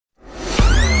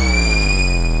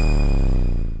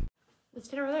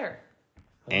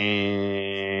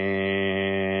And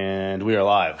we are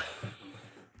live.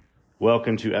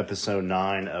 Welcome to episode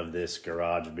 9 of this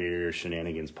Garage Beer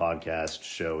Shenanigans podcast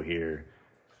show here.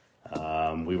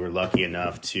 We were lucky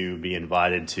enough to be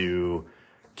invited to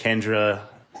Kendra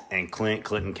and Clint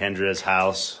and Kendra's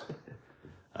house.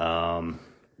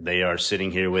 They are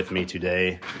sitting here with me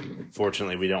today.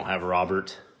 Fortunately, we don't have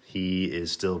Robert. He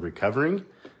is still recovering.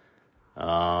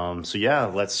 So yeah,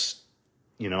 let's,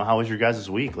 how was your guys'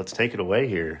 week? Let's take it away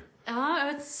here.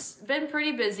 It's been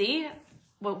pretty busy.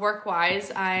 But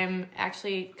work-wise, I'm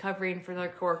actually covering for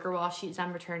another coworker while she's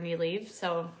on maternity leave.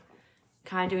 So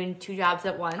kind of doing 2 jobs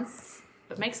at once.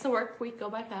 But makes the work week go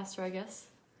by faster, I guess.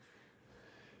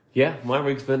 Yeah, my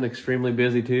week's been extremely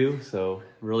busy too. So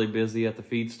really busy at the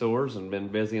feed stores and been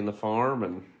busy in the farm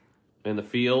and in the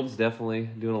fields. Definitely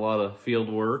doing a lot of field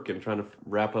work and trying to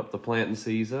wrap up the planting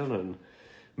season and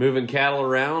moving cattle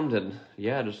around. And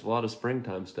yeah, just a lot of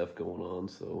springtime stuff going on.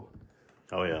 So,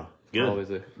 oh yeah, good. Always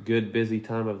a good busy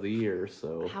time of the year.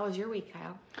 So how was your week,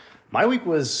 Kyle? My week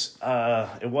was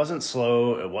it wasn't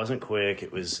slow, it wasn't quick.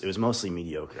 It was mostly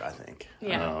mediocre, I think.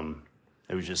 Yeah.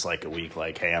 It was just like a week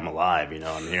like, hey, I'm alive,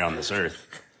 I'm here on this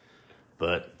earth.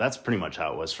 But that's pretty much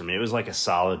how it was for me. It was like a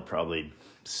solid probably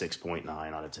 6.9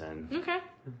 out of 10. Okay.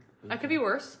 That could be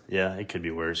worse. Yeah, it could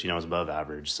be worse. It was above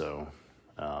average, so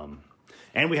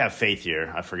and we have Faith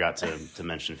here. I forgot to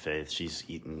mention Faith. She's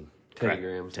eating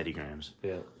Teddy Grahams.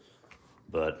 Yeah.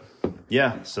 But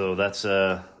yeah, so that's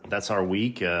our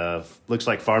week. Looks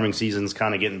like farming season's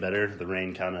kind of getting better. The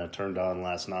rain kind of turned on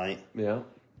last night. Yeah.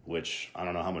 Which I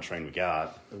don't know how much rain we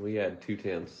got. We had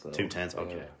 2/10. So, 2/10.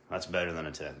 Okay, yeah. That's better than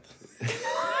a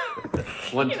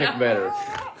 10th. One tick better.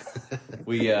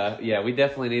 We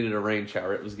definitely needed a rain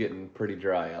shower. It was getting pretty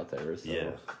dry out there. So.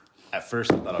 Yeah. At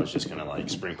first, I thought I was just gonna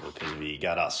sprinkle because we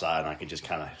got outside and I could just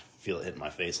kind of feel it hit my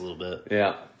face a little bit.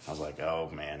 Yeah. I was like, oh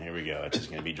man, here we go. It's just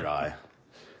gonna be dry.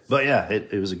 But yeah,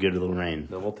 it was a good little rain.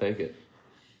 No, we'll take it.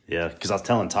 Yeah, because I was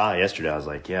telling Ty yesterday, I was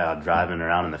like, driving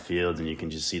around in the fields and you can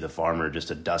just see the farmer,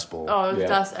 just a dust bowl. Oh, there's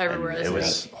dust everywhere. It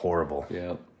was horrible.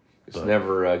 Yeah. It's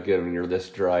never good when you're this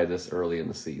dry this early in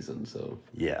the season. So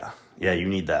Yeah, you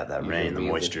need that rain, the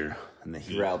moisture, and the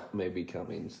heat. Drought may be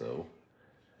coming, so.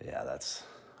 Yeah,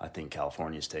 I think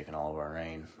California's taking all of our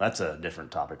rain. That's a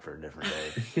different topic for a different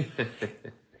day.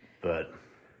 But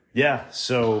yeah,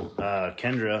 so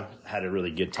Kendra had a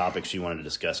really good topic she wanted to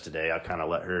discuss today. I kind of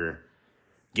let her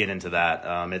get into that.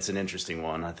 It's an interesting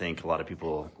one. I think a lot of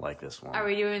people like this one. Are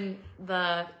we doing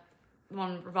the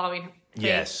one revolving?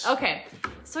 Yes. Okay.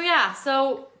 So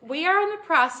we are in the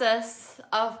process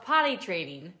of potty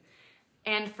training.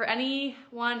 And for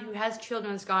anyone who has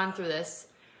children who's gone through this,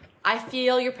 I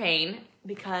feel your pain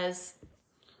because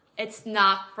it's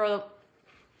not for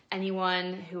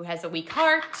anyone who has a weak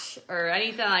heart or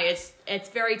anything it's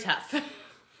very tough.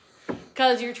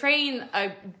 Because you're training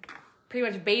a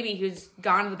pretty much baby who's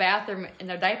gone to the bathroom in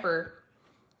their diaper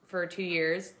for 2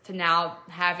 years to now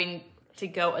having to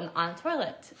go on a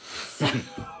toilet. So,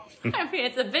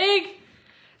 it's a big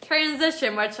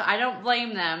transition, which I don't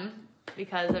blame them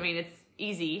because, it's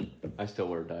easy. I still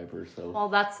wear diapers, so. Well,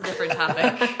 that's a different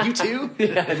topic. You too?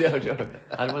 Yeah, I know.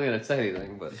 I wasn't going to say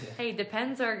anything, but. Hey,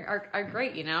 depends are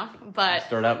great, but. You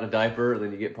start out in a diaper, and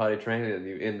then you get potty trained, and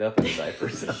you end up in a diaper,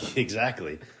 so.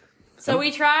 Exactly. So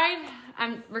we tried,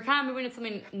 we're kind of moving to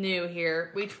something new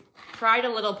here. We tried a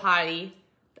little potty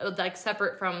that was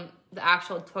separate from the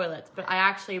actual toilets, but I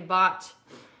actually bought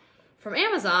from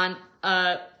Amazon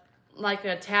an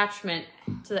attachment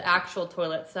to the actual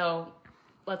toilet. So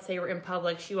let's say we're in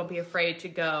public, she won't be afraid to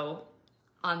go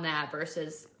on that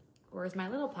versus where's my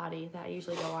little potty that I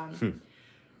usually go on.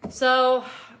 So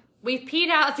we peed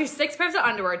out through 6 pairs of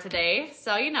underwear today.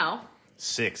 So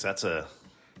 6, that's a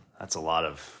lot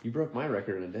of... You broke my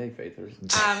record in a day, Faithers.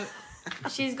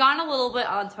 She's gone a little bit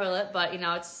on the toilet, but,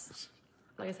 it's,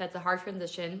 like I said, it's a hard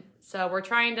transition. So we're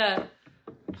trying to,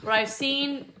 what I've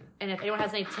seen, and if anyone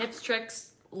has any tips,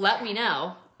 tricks, let me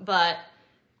know. But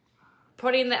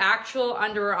putting the actual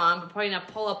underwear on, but putting a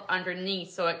pull-up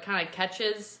underneath so it kind of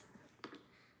catches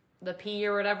the pee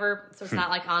or whatever. So it's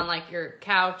not on your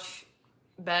couch,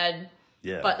 bed.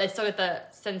 Yeah. But they still get the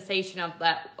sensation of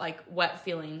that, wet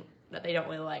feeling that they don't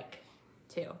really like,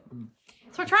 too.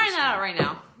 So we're trying that out right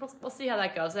now. We'll see how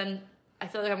that goes. And I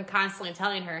feel like I'm constantly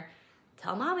telling her,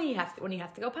 tell mommy when you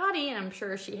have to go potty. And I'm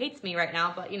sure she hates me right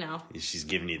now, but She's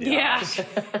giving you the eyes.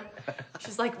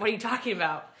 She's like, what are you talking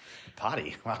about?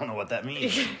 Potty? I don't know what that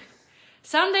means.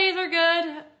 Some days are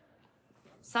good.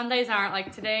 Some days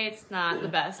aren't. Today, it's not the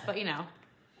best, but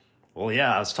Well,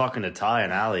 yeah, I was talking to Ty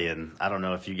and Allie, and I don't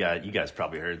know if you guys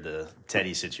probably heard the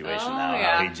Teddy situation now.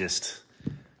 Yeah. How he just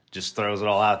just throws it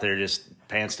all out there, just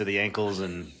pants to the ankles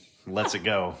and lets it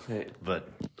go. But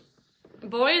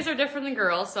boys are different than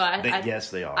girls, so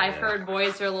yes, they are. I've heard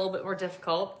boys are a little bit more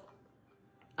difficult.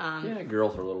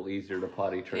 Girls are a little easier to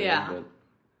potty train. Yeah. But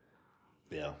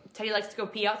yeah. Teddy likes to go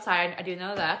pee outside. I do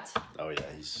know that. Oh yeah,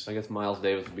 I guess Miles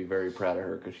Davis would be very proud of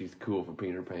her because she's cool for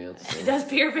peeing her pants. So. He does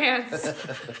pee her pants.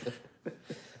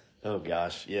 Oh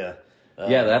gosh, yeah.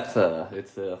 That's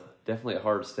it's definitely a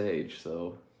hard stage.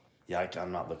 So yeah,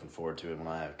 I'm not looking forward to it when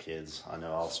I have kids. I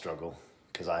know I'll struggle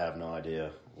because I have no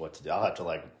idea what to do. I'll have to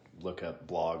like look up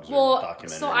blogs or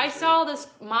documentaries. So I saw this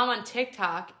mom on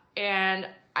TikTok, and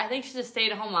I think she's a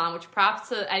stay-at-home mom, which props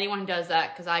to anyone who does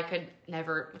that, because I could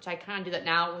never, which I kind of do that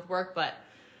now with work, but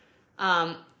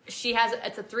it's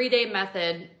a 3-day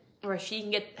method where she can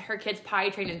get her kids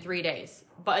potty trained in 3 days.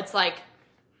 But it's like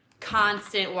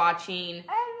constant watching,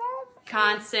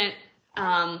 constant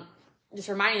just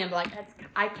reminding them, like,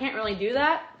 I can't really do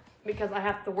that because I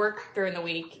have to work during the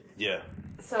week. Yeah.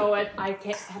 So I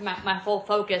can't have my full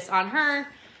focus on her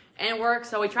and work,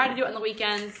 so we try to do it on the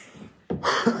weekends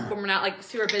when we're not like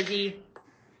super busy.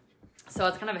 So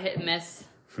it's kind of a hit and miss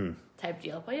type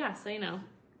deal. But yeah, so you know.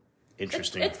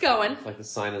 Interesting. It's going. It's like the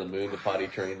sign of the moon to potty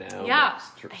train now. Yeah.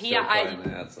 So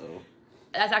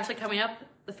That's actually coming up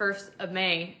the 1st of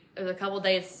May. There's a couple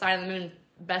days, sign of the moon,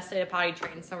 best day to potty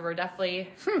train. So we're definitely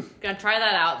going to try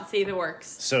that out and see if it works.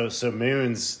 So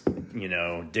moons,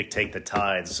 dictate the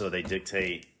tides, so they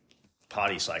dictate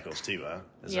potty cycles too, huh?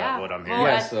 Is that what I'm hearing?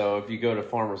 Yeah, so if you go to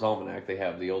Farmer's Almanac, they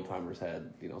have, the old timers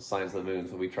had, signs of the moon,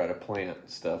 so we try to plant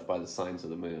stuff by the signs of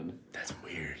the moon. That's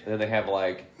weird. And then they have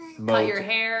like, cut your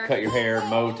hair,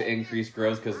 mow to increase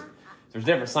growth, because there's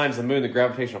different signs of the moon. The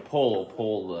gravitational pull will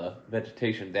pull the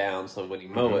vegetation down, so when you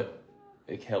mow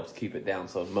it helps keep it down,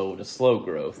 so mow to slow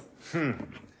growth.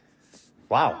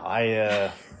 Wow,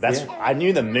 I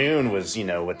knew the moon was,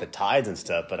 with the tides and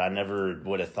stuff, but I never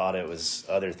would have thought it was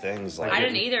other things like I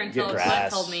didn't either until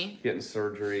Clint told me. Getting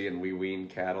surgery, and we wean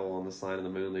cattle on the sign of the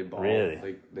moon. They bawl.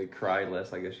 Really? They cry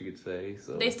less, I guess you could say.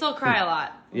 So they still cry a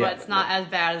lot, but it's not as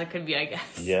bad as it could be, I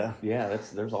guess. Yeah. Yeah,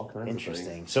 there's all kinds of things.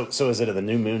 Interesting. So is it the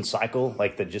new moon cycle?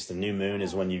 Like just the new moon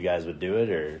is when you guys would do it,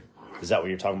 or is that what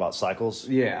you're talking about, cycles?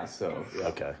 Yeah, so. Yeah.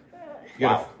 Okay.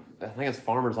 Wow. I think it's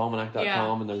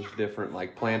farmersalmanac.com, and there's different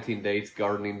like planting dates,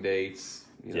 gardening dates,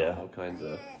 all kinds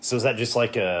of. So is that just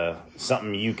like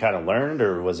something you kind of learned,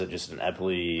 or was it just an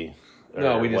Epley?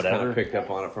 No, we just kind of picked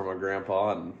up on it from our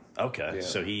grandpa. And okay,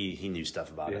 so he knew stuff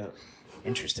about it.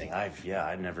 Interesting. I've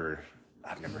never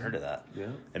heard of that. Yeah,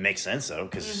 it makes sense though,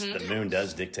 because the moon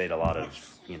does dictate a lot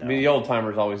of I mean, the old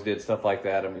timers always did stuff like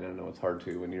that. I mean, I know it's hard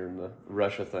to when you're in the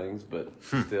rush of things, but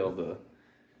still the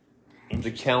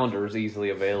calendar is easily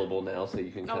available now, so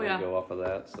you can kind of go off of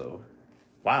that. So,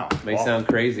 wow, may sound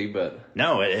crazy, but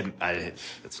no,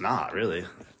 it's not really.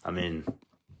 I mean,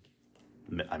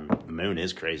 the moon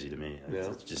is crazy to me.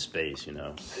 It's just space,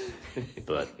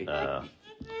 But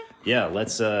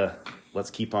let's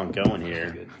keep on going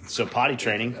here. So potty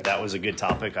training, that was a good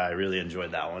topic. I really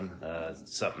enjoyed that one.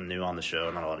 Something new on the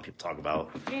show. Not a lot of people talk about.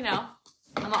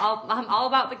 I'm all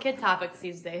about the kid topics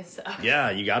these days. So.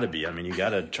 Yeah, you got to be. I mean, you got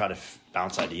to try to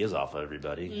bounce ideas off of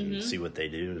everybody and see what they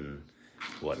do and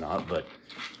whatnot. But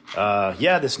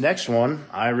this next one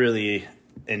I really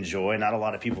enjoy. Not a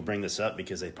lot of people bring this up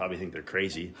because they probably think they're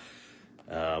crazy.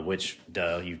 Which,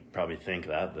 you probably think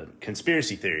that. But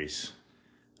conspiracy theories.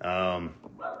 Do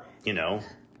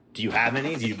you have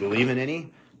any? Do you believe in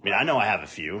any? I mean, I know I have a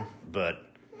few, but.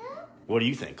 What do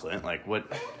you think, Clint? Like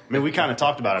what? I mean, we kind of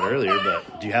talked about it earlier,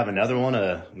 but do you have another one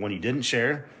you didn't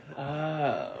share?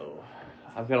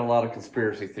 I've got a lot of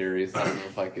conspiracy theories. I don't know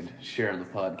if I could share on the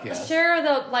podcast. Share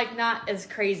the not as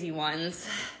crazy ones,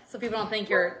 so people don't think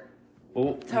you're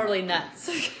totally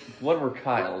nuts. What were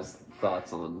Kyle's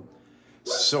thoughts on?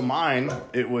 So mine,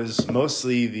 it was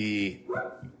mostly the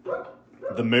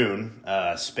moon,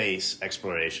 space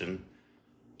exploration.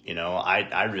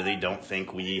 I really don't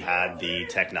think we had the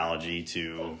technology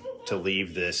to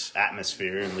leave this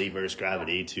atmosphere and leave Earth's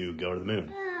gravity to go to the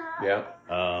moon. Yeah.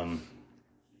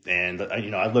 And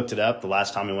I looked it up. The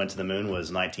last time we went to the moon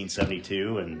was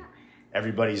 1972, and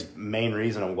everybody's main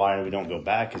reason on why we don't go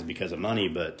back is because of money.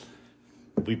 But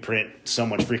we print so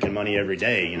much freaking money every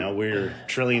day. We're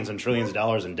trillions and trillions of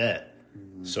dollars in debt.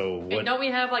 So what? And don't we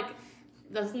have I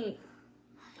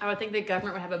would think the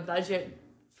government would have a budget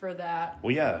for that.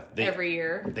 Well, yeah, every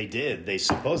year they did. They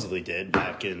supposedly did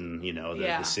back in the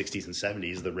 60s and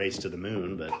 70s, the race to the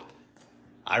moon. But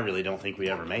I really don't think we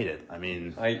ever made it. I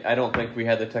mean, I don't think we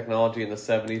had the technology in the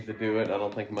 70s to do it. I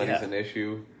don't think money's an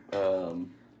issue.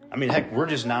 I mean, heck, we're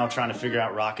just now trying to figure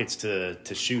out rockets to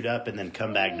shoot up and then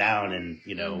come back down, and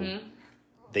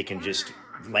they can just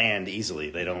land easily.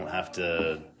 They don't have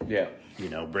to,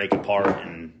 break apart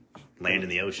and land in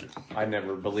the ocean. I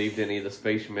never believed any of the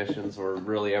space missions were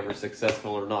really ever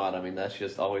successful or not. I mean, that's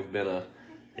just always been a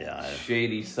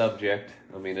shady subject.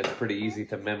 I mean, it's pretty easy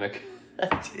to mimic.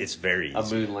 It's very easy. A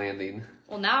moon landing.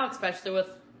 Well, now especially with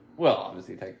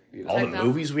obviously all the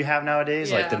movies we have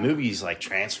nowadays, like the movies like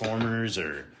Transformers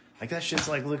or like that shit's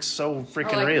like looks so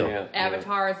freaking real. Yeah,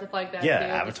 Avatar and stuff like that. Yeah,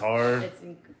 too. Avatar. It's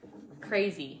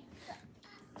crazy.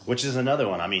 Which is another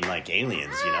one. I mean, like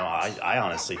aliens. I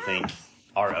honestly think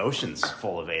our ocean's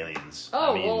full of aliens.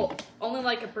 Oh, only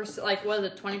like 1%. Like what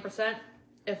is it, 20%?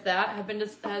 If that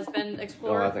has been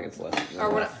explored. Oh, I think it's less. Or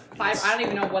what? 5? I don't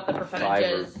even know what the percentage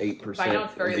is. 5 or 8% I know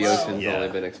it's very of the low. ocean's only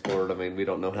been explored. I mean, we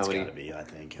don't know how many I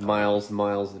think miles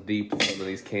deep some of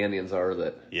these canyons are.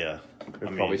 That there's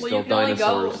probably still you can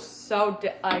dinosaurs.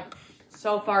 only go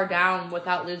so far down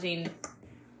without losing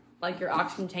like your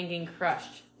oxygen tank getting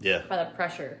crushed. Yeah. By the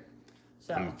pressure.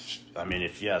 So. I mean,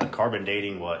 if the carbon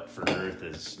dating for Earth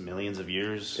is millions of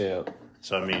years. Yeah.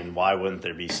 So, I mean, why wouldn't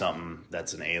there be something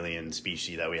that's an alien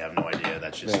species that we have no idea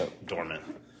that's just dormant?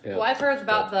 Yeah. Well, I've heard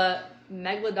about the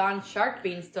megalodon shark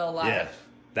being still alive. Yeah,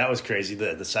 that was crazy.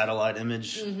 The satellite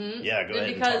image. Mm-hmm. Yeah, go ahead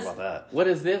and talk about that. What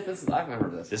is this? I've never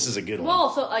heard of this. This is a good one.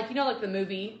 Well, so like the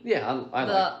movie. Yeah,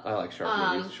 I like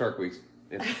shark movies. Shark Week's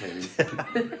entertaining.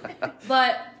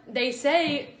 But they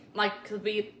say because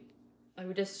we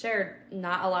just shared,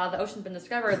 not a lot of the ocean's been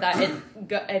discovered, that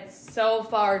it's so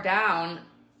far down.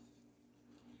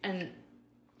 And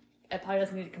it probably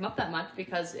doesn't need to come up that much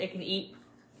because it can eat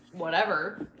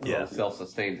whatever. Yeah,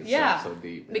 self-sustains itself so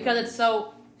deep. Because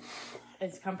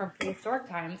it's come from prehistoric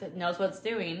times. It knows what it's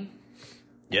doing.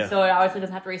 Yeah. So it obviously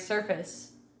doesn't have to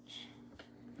resurface.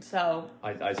 So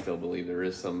I still believe there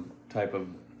is some type of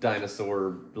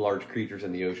dinosaur, large creatures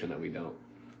in the ocean that we don't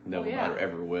know about or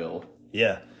ever will.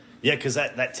 Yeah. Yeah, because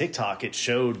that TikTok, it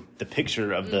showed the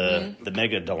picture of the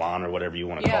megalodon or whatever you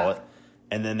want to call it.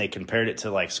 And then they compared it to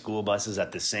like school buses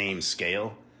at the same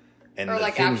scale. And or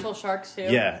like actual sharks too.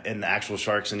 Yeah, and the actual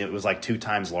sharks, and it was like 2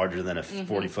 times larger than a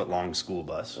 40-foot long school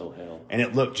bus. Oh, hell. And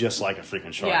it looked just like a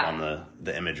freaking shark on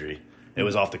the imagery. It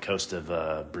was off the coast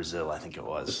of Brazil, I think it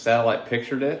was. The satellite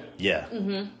pictured it? Yeah.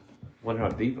 Mm-hmm. Wonder how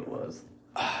deep it was.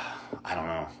 I don't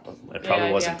know. It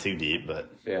probably wasn't too deep, but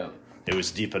it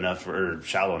was deep enough or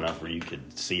shallow enough where you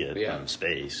could see it from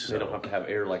space. They don't have to have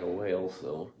air like a whale,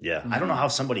 so. Yeah. I don't know how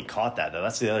somebody caught that, though.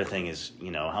 That's the other thing is,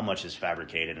 how much is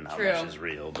fabricated and how much is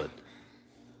real.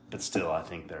 But still, I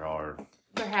think there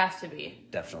has to be.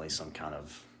 Definitely some kind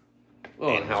of.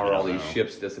 Well, and how are all these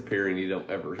ships disappearing you don't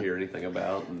ever hear anything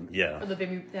about? And or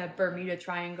the Bermuda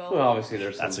Triangle. Well, obviously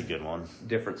there's that's a good one.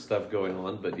 Different stuff going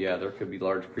on, but there could be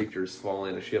large creatures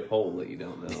swallowing a ship whole that you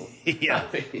don't know. Yeah,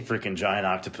 freaking giant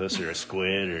octopus or a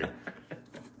squid or.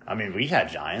 I mean, we had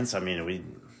giants. I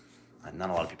mean, not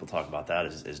a lot of people talk about that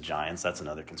as giants. That's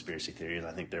another conspiracy theory.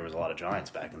 I think there was a lot of giants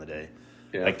back in the day.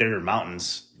 Yeah. Like there are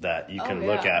mountains that you can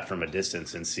look at from a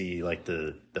distance and see like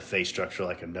the face structure,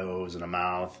 like a nose and a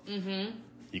mouth. Mm-hmm.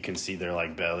 You can see their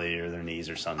like belly or their knees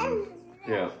or something.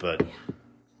 Yeah. But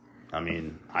I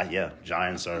mean,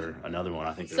 giants are another one.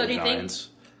 I think they're giants. So do you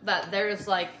think that there's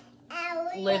like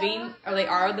living, or they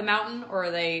are the mountain, or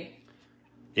are they?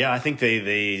 Yeah, I think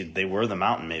they were the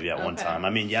mountain maybe at one time.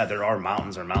 I mean, there are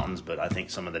mountains, but I think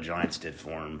some of the giants did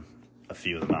form a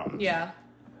few of the mountains. Yeah.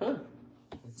 Huh.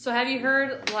 So have you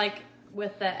heard, like,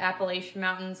 with the Appalachian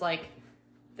Mountains, like,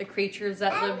 the creatures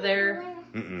that live there?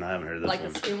 I haven't heard of this like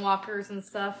one. The skinwalkers and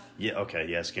stuff? Yeah, okay,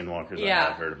 skinwalkers I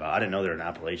have heard about. I didn't know they're in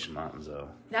Appalachian Mountains, though.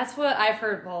 That's what I've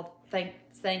heard, well,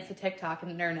 thanks to TikTok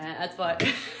and the internet. That's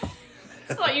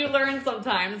what you learn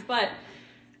sometimes. But,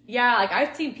 yeah, like,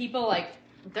 I've seen people, like,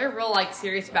 they're real, like,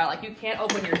 serious about it. Like, you can't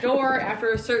open your door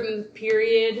after a certain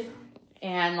period,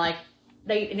 and, like,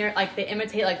 they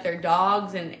imitate like their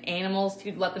dogs and animals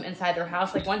to let them inside their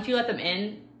house. Like once you let them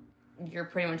in, you're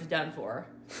pretty much done for.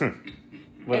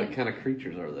 What kind of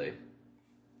creatures are they?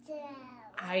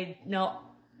 I know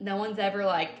no one's ever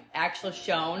like actually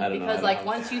shown because like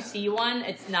once you see one,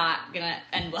 it's not gonna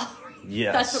end well.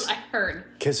 Yes, that's what I heard.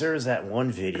 Because there was that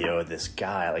one video of this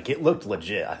guy, like it looked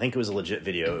legit. I think it was a legit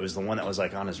video. It was the one that was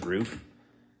like on his roof.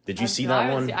 Did you see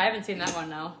that one? I haven't seen that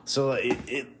one. No. So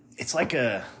it's like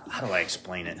a, how do I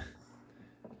explain it?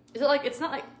 Is it like, it's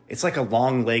not like... It's like a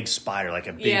long leg spider, like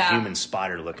a big human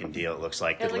spider looking deal, it looks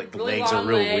like. The really legs are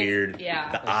real weird.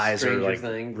 Yeah. The eyes are like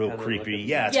real creepy.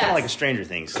 Yeah, it's kind of like a Stranger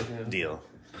Things deal.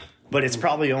 But it's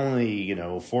probably only,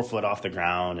 4 foot off the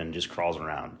ground and just crawls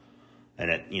around. And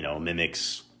it,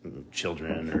 mimics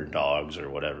children or dogs or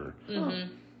whatever.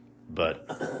 Mm-hmm.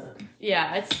 But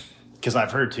yeah, it's because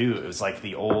I've heard too, it was like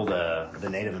the old the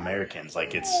Native Americans,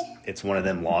 like it's one of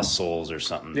them lost souls or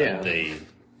something that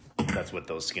that's what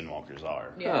those skinwalkers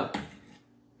are. yeah,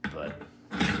 But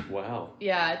Wow.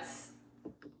 yeah,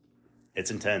 it's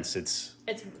intense.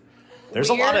 There's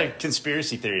weird. a lot of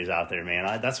conspiracy theories out there, man.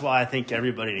 That's why I think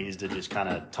everybody needs to just kind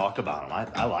of talk about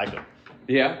them. I like them.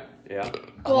 Yeah.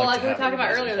 Well, like like to we were have talking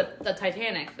about everybody's earlier, the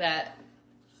Titanic, that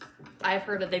I've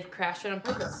heard that they've crashed it on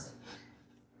purpose.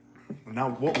 Now,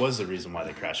 what was the reason why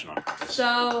they crashed it on purpose?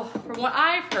 So, from what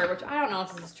I've heard, which I don't know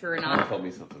if this is true or Mom not, told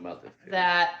me something about this too.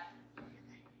 that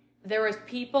there was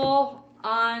people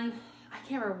on, I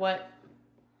can't remember what,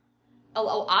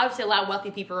 obviously a lot of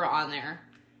wealthy people were on there,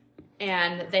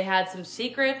 and they had some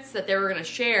secrets that they were going to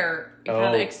share and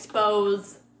kind of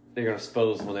expose, They're going to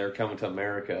expose when they were coming to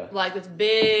America. like this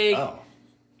big, Oh,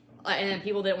 and then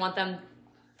people didn't want them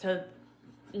to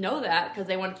know that because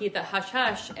they wanted to keep that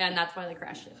hush-hush, and that's why they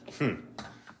crashed it.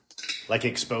 like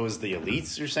expose the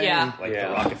elites, you're saying? Yeah. Like Yeah.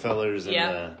 the Rockefellers and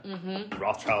the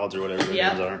Rothschilds or whatever their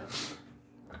names are?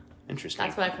 Interesting.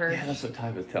 That's what I've heard. Yeah, that's what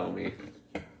Ty was telling me.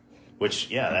 Which,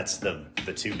 that's the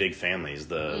two big families,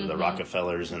 the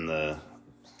Rockefellers and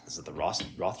is it the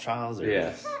Rothschilds? Or?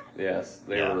 Yes.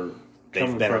 They Yeah. were They've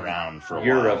coming been from around for a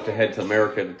Europe while. to head to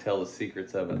America to tell the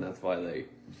secrets of it, and that's why they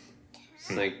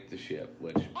sank the ship,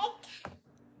 which,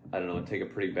 I don't know, it'd take a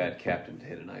pretty bad captain to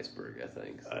hit an iceberg, I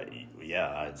think. So.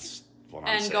 It's what I'm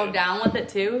And saying. go down with it,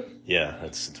 too? Yeah,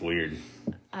 it's weird.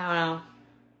 I don't know.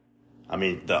 I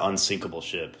mean, the unsinkable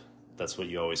ship. That's what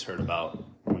you always heard about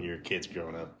when you were kids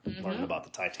growing up, learning about the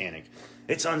Titanic.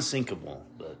 It's unsinkable,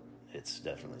 but it's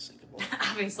definitely sinkable.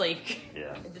 Obviously,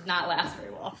 Yeah. it did not last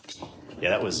very well. Yeah,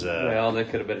 that was... Well, that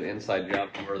could have been an inside job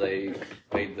where they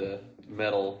made the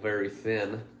metal very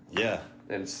thin yeah.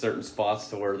 in certain spots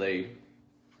to where they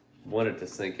wanted to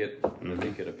sink it, and then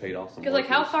they could have paid off some Because, like,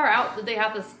 how workers. far out did they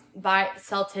have to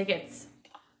sell tickets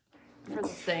for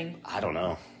this thing? I don't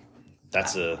know.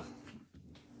 That's a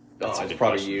Oh, a it's good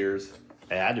probably question. years.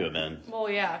 It had to have been. Well,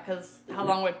 yeah, because how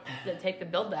long would it take to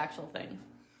build the actual thing?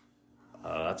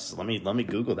 Let me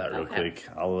Google that real Okay. quick.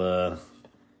 I'll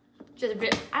Just a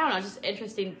bit, I don't know, just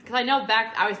interesting. Because I know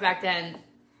back then,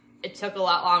 it took a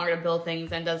lot longer to build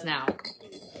things than it does now.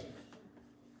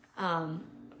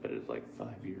 But it's like 5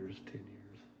 years, 10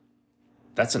 years.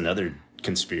 That's another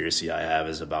conspiracy I have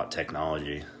is about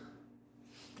technology.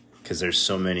 Because there's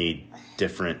so many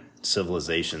different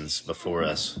civilizations before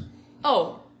us.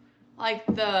 Oh, like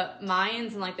the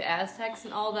Mayans and like the Aztecs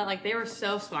and all that, like they were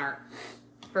so smart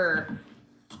for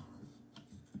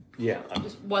Yeah.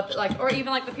 just what, like, or even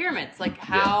like the pyramids, like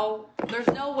how there's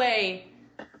no way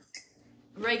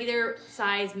regular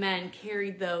sized men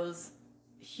carried those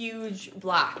huge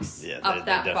blocks up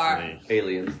that far.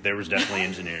 Aliens. There was definitely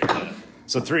engineering. Yeah.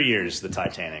 So 3 years, the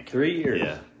Titanic. 3 years.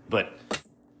 Yeah, but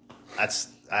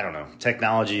I don't know.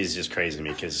 Technology is just crazy to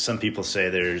me because some people say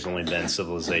there's only been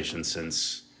civilization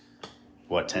since,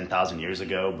 10,000 years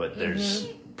ago, but there's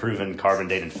proven carbon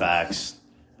dated facts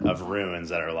of ruins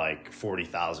that are like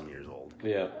 40,000 years old.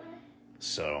 Yeah.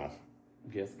 So,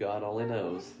 Guess God only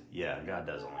knows. yeah, God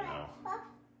does only know.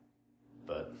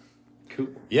 But, Cool.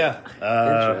 yeah,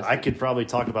 Interesting. I could probably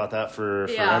talk about that for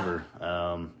Yeah. forever.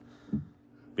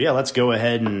 But yeah, let's go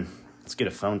ahead and let's get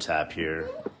a phone tap here.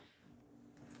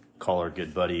 Call our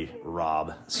good buddy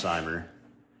Rob Seimer.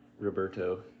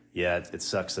 Roberto. Yeah, it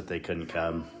sucks that they couldn't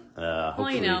come. Well,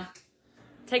 Hopefully, you know,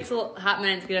 takes a hot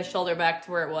minute to get his shoulder back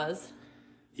to where it was.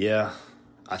 Yeah,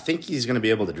 I think he's going to be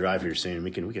able to drive here soon.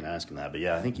 We can ask him that. But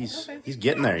yeah, I think he's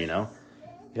getting there. You know.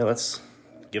 Yeah, let's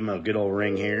give him a good old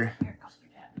ring here.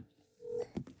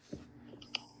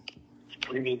 What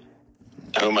do you mean?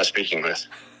 Who am I speaking with?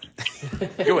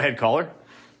 Go ahead, caller.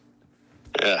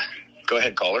 Yeah. Go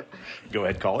ahead, caller. Go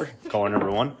ahead, caller. Caller number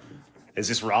 1. Is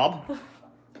this Rob?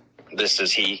 This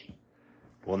is he.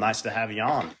 Well, nice to have you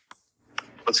on.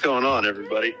 What's going on,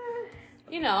 everybody?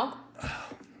 You know,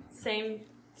 same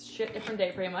shit, different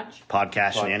day, pretty much.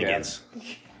 Podcast shenanigans.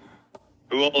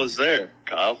 Who all is there,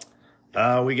 Kyle?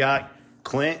 We got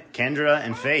Clint, Kendra,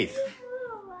 and Faith.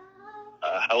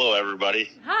 Hello, everybody.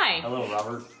 Hi. Hello,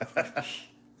 Robert.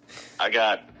 I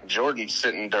got Jordan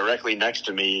sitting directly next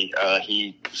to me.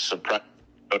 He surprised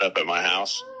showed up at my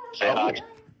house. Say hi.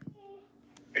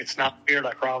 It's not weird,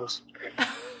 I promise.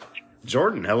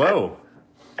 Jordan, hello.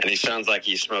 And he sounds like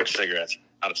he smokes cigarettes.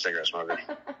 Not a cigarette smoker.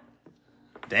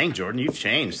 Dang, Jordan, you've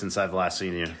changed since I've last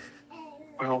seen you.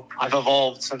 Well, I've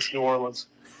evolved since New Orleans.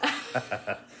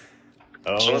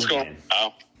 Oh, So what's going on, man.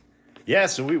 Kyle? Yeah,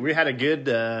 so we had a good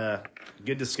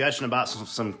good discussion about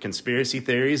some conspiracy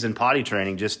theories and potty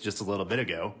training just a little bit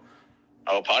ago.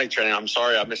 Oh, potty training. I'm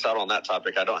sorry I missed out on that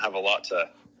topic. I don't have a lot to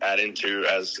add into,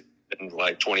 as it's been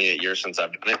like 28 years since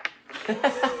I've done it.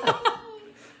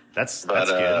 That's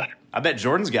good. I bet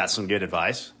Jordan's got some good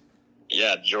advice.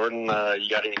 Yeah, Jordan, you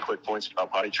got any quick points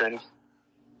about potty training?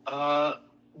 I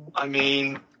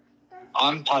mean,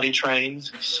 I'm potty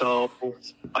trained, so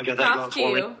I got that going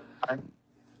for me.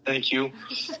 Thank you.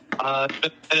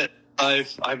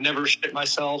 I've never shit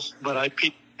myself, but I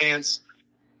peed my pants.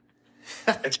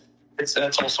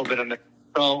 That's also been a mix.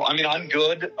 So I mean, I'm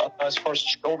good as far as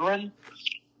children.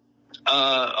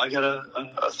 I got a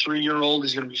 3-year-old.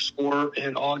 He's going to be 4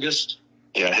 in August.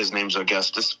 Yeah, his name's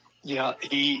Augustus. Yeah,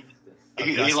 he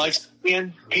likes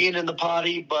peeing in the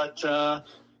potty, but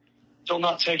still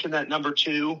not taking that number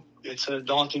 2. It's a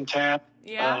daunting task.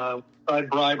 Yeah.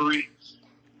 Bribery.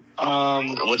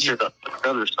 What's your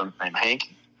other son's name?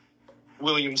 Hank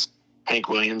Williams. Hank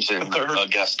Williams and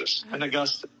Augustus. And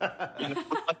Augustus.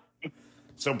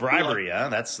 So bribery, huh?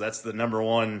 That's the number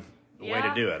one way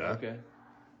to do it, huh? Okay.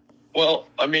 Well,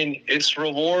 I mean, it's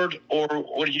reward, or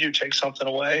what do you do? Take something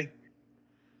away?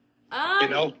 You're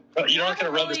not going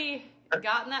to rub really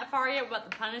gotten that far yet about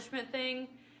the punishment thing.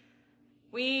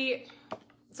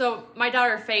 So my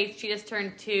daughter Faith, she just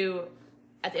turned 2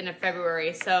 at the end of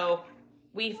February, so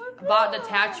we bought an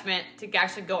attachment to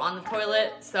actually go on the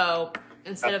toilet. So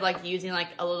instead of like using like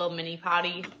a little mini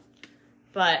potty,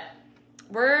 but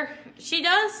she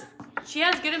has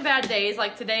good and bad days.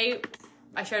 Like today,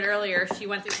 I shared earlier, she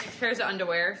went through 6 pairs of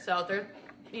underwear. So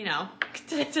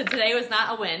today was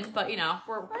not a win, but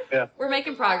we're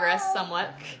making progress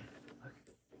somewhat.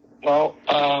 Well,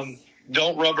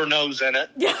 don't rub her nose in it.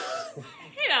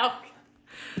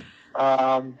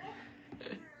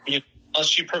 Unless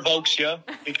she provokes you,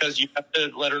 because you have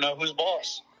to let her know who's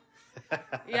boss.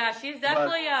 Yeah, she's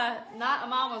definitely not a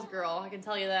mama's girl. I can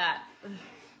tell you that.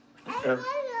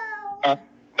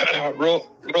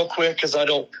 Real quick, because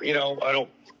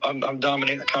I'm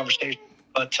dominating the conversation.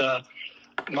 But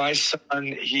my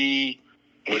son,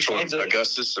 which one,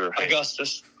 Augustus or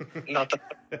Augustus? Not the.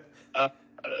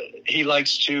 He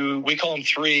likes to. We call him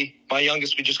 3. My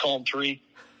youngest, we just call him 3.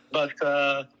 But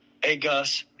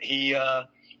Gus, he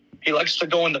likes to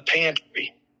go in the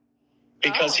pantry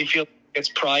because he feels it's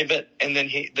private, and then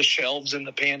the shelves in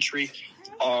the pantry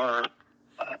are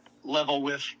level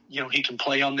with, he can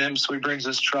play on them. So he brings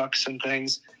his trucks and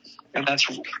things, and that's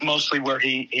mostly where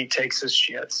he takes his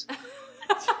shits.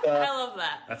 I love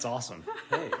that. That's awesome.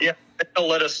 Yeah, he'll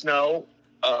let us know.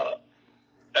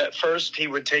 At first, he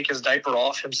would take his diaper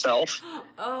off himself.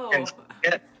 Oh.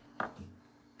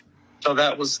 So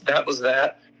that was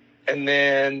that. And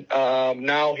then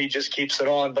now he just keeps it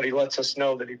on, but he lets us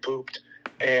know that he pooped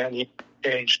and he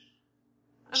changed.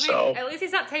 At least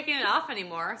he's not taking it off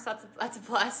anymore, so that's a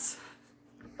plus.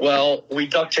 Well, we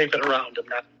duct tape it around him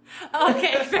now.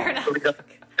 Okay, fair enough.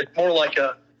 It's more like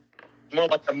a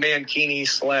mankini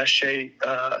 /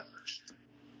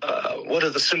 what do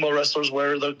the sumo wrestlers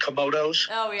wear? The komodos.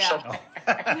 Oh yeah.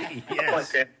 Yes.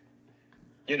 Like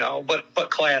that.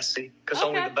 But classy, because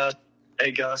only the best.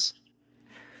 Hey, Gus.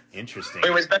 Interesting.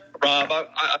 Anyways, back to Rob.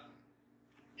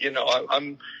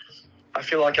 I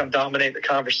feel like I'm dominating the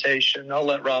conversation. I'll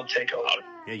let Rob take over.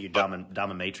 Yeah, you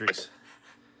dominatrix.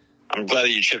 I'm glad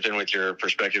that you chipped in with your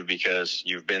perspective, because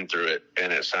you've been through it,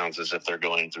 and it sounds as if they're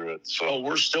going through it. So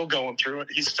we're still going through it.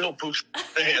 He still poops.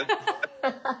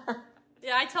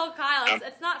 Yeah, I told Kyle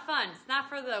it's not fun. It's not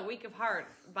for the weak of heart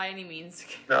by any means.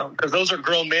 No, because those are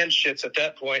grown man shits at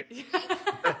that point.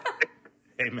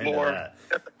 Amen to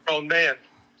that. Grown man.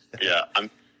 Yeah,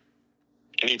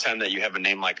 anytime that you have a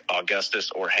name like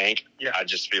Augustus or Hank, I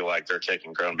just feel like they're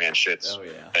taking grown man shits. Oh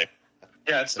yeah.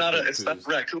 Yeah, it's not a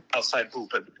raccoon outside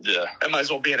pooping. Yeah, it might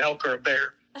as well be an elk or a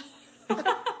bear.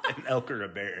 An elk or a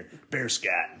bear. Bear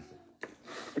scat.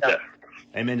 Yeah.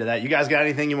 Amen to that. You guys got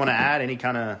anything you want to add? Any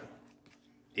kind of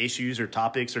issues or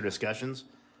topics or discussions?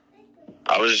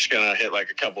 I was just gonna hit like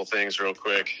a couple things real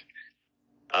quick.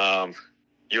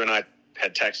 You and I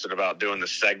had texted about doing the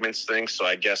segments thing, so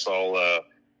I guess I'll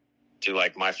do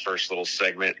like my first little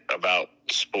segment about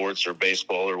sports or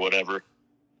baseball or whatever,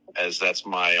 as that's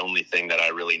my only thing that I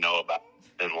really know about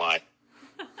in life.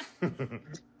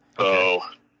 So,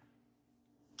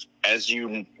 as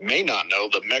you may not know,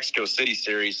 the Mexico City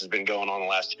series has been going on the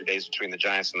last 2 days between the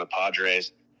Giants and the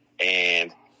Padres,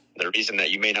 and the reason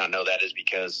that you may not know that is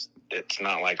because it's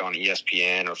not like on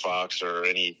ESPN or Fox or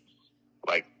any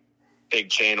like big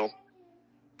channel.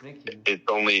 Thank you. It's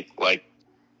only like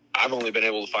I've only been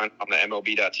able to find it on the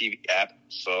MLB.TV app.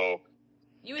 So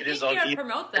you would think you would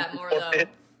promote that more though,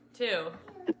 too.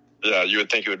 Yeah, you would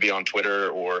think it would be on Twitter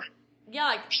or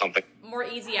something. More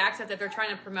easy access if they're trying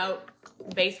to promote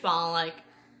baseball in like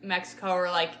Mexico or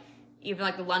like even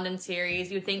like the London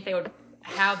series. You'd think they would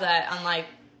have that on like.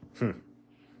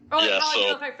 Or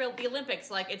like for the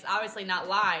Olympics, like it's obviously not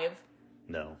live.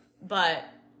 No. But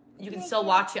you can still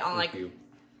watch it on like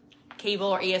cable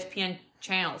or ESPN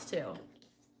channels too.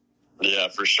 Yeah,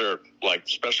 for sure. Like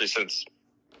especially since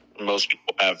most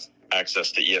people have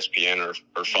access to ESPN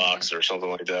or Fox or something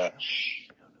like that.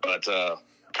 But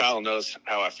Kyle knows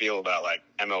how I feel about like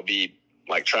MLB,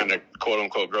 like trying to quote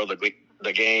unquote grow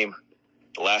the game.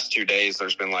 The last 2 days,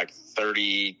 there's been like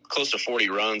close to 40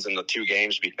 runs in the 2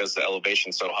 games because the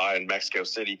elevation's so high in Mexico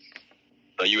City.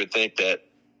 So you would think that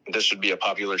this would be a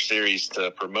popular series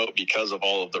to promote because of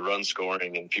all of the run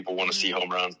scoring and people want to see home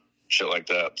runs, shit like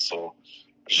that. So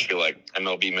I just feel like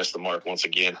MLB missed the mark once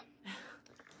again.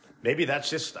 Maybe that's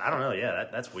just, I don't know. Yeah,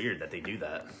 that's weird that they do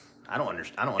that. I don't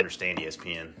understand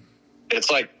ESPN.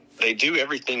 It's like they do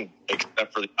everything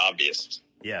except for the obvious.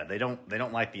 Yeah, they don't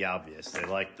like the obvious. They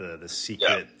like the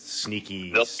secret,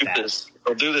 sneaky stats.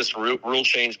 They'll do this rule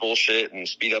change bullshit and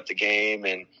speed up the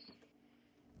game,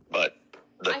 but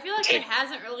I feel like it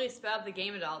hasn't really sped up the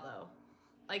game at all, though.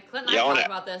 Like Clint and I talked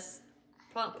about this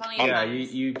plenty of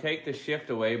times. You take the shift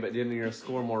away, but then you're going to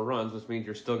score more runs, which means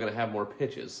you're still going to have more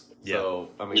pitches. Yeah. So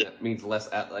I mean, that means less.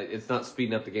 It's not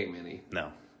speeding up the game any.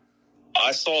 No.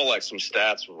 I saw like some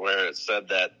stats where it said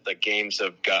that the games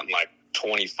have gotten like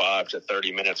 25 to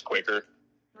 30 minutes quicker.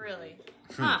 Really?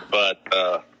 Huh. But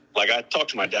like I talked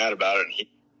to my dad about it, and he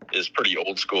is pretty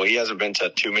old school. He hasn't been to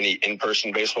too many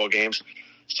in-person baseball games,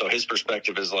 so his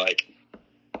perspective is like,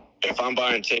 if I'm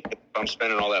buying tickets, if I'm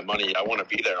spending all that money, I want to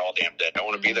be there all damn day. I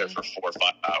want to be there for 4 or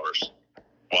 5 hours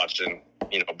watching,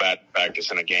 bat practice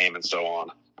in a game and so on.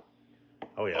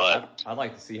 Oh yeah, but I'd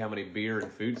like to see how many beer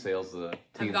and food sales the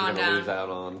teams are going to lose out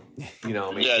on.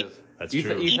 That's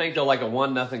true. You think they'll like a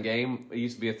 1-0 game? It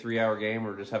used to be a 3-hour game,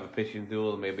 or just have a pitching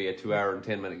duel and maybe a 2-hour and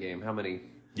 10-minute game. How many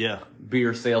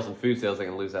beer sales and food sales they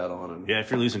can lose out on? If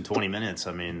you're losing 20 minutes,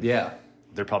 I mean,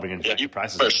 they're probably going to jack your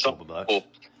prices up a couple bucks.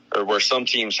 Or where some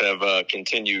teams have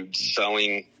continued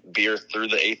selling beer through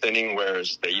the 8th inning,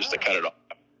 whereas they used to cut it off.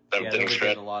 They're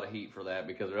getting a lot of heat for that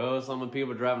because some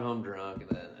people are driving home drunk.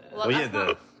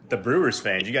 The Brewers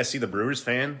fan. Did you guys see the Brewers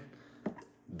fan?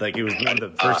 Like it was one of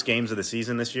the first games of the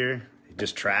season this year. He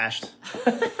just trashed.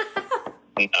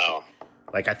 No.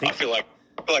 Like I feel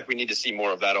like we need to see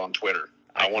more of that on Twitter.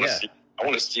 I want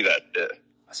to see that.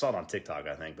 I saw it on TikTok,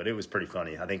 I think, but it was pretty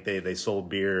funny. I think they sold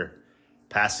beer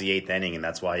past the 8th inning, and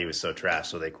that's why he was so trash.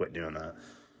 So they quit doing that.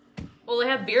 Well, they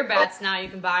have beer bats now you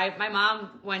can buy. My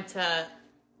mom went to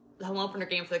the home opener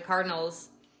game for the Cardinals,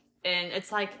 and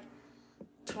it's like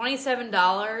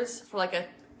 $27 for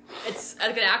it's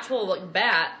like an actual like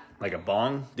bat. Like a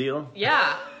bong deal?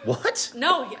 Yeah. What?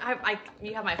 No,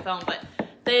 you have my phone, but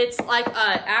it's like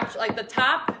the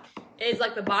top is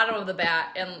like the bottom of the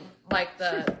bat, and like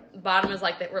the bottom is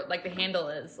like the handle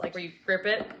is like where you grip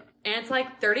it, and it's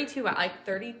like 32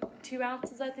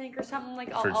 ounces, I think, or something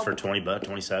like. For $20,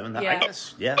 27. Yeah. I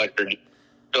guess. Yeah. I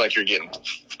feel like you're getting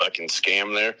fucking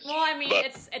scammed there. Well, I mean,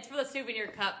 it's for the souvenir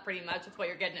cup, pretty much. That's what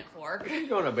you're getting it for. If you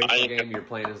go to a baseball game, your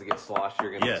plan is to get sloshed.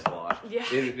 You're going to get sloshed. Yeah.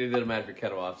 It doesn't matter if you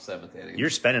cut it off 7th inning. You're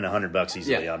spending $100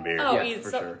 easily on beer. Oh, for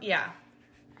sure. Yeah.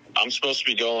 I'm supposed to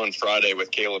be going Friday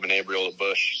with Caleb and Abriel to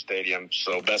Busch Stadium,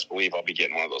 so best believe I'll be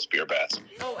getting one of those beer bats.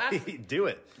 Oh, absolutely. Do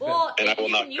it. Well, and I will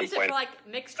you not can use it for like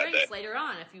mixed drinks later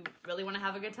on if you really want to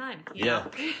have a good time. Yeah,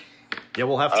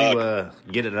 we'll have to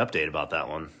get an update about that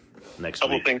one next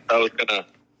week. A couple things I was going to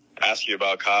ask you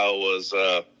about, Kyle, was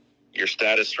your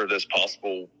status for this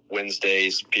possible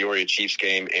Wednesday's Peoria Chiefs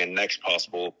game and next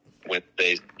possible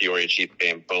Wednesday's Peoria Chiefs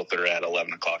game. Both are at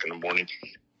 11 o'clock in the morning.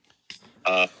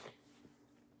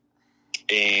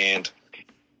 And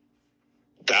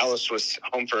Dallas was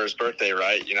home for his birthday,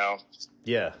 right?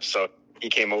 Yeah. So he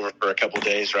came over for a couple of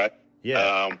days, right?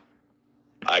 Yeah.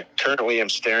 I currently am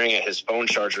staring at his phone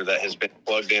charger that has been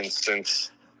plugged in since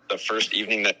the first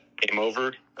evening that he came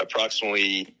over,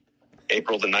 approximately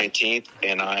April the 19th,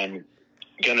 and I'm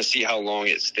going to see how long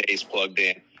it stays plugged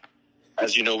in.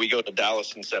 As you know, we go to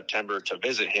Dallas in September to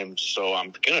visit him, so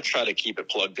I'm going to try to keep it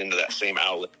plugged into that same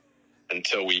outlet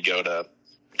until we go to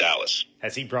Dallas.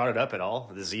 Has he brought it up at all?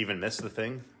 Does he even miss the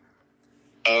thing?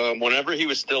 Whenever he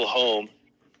was still home,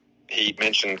 he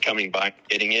mentioned coming by and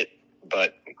getting it,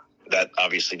 but that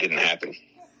obviously didn't happen.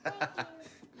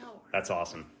 That's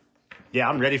awesome. Yeah,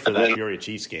 I'm ready for that Peoria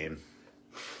Chiefs game.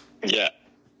 Yeah.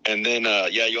 And then,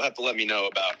 you'll have to let me know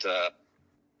about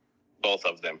both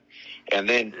of them. And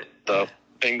then the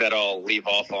thing that I'll leave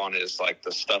off on is like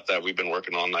the stuff that we've been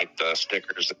working on, like the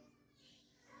stickers,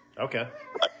 Okay.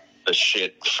 The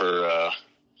shit for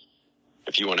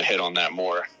if you want to hit on that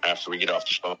more after we get off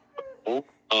the phone.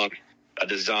 On a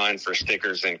design for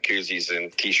stickers and koozies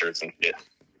and T-shirts and shit.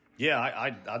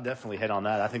 Yeah, I'll definitely hit on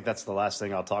that. I think that's the last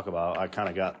thing I'll talk about. I kind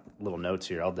of got little notes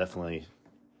here. I'll definitely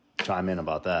chime in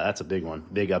about that. That's a big one.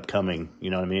 Big upcoming, you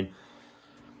know what I mean?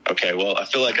 Okay, well, I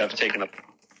feel like I've taken up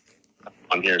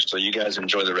on here, so you guys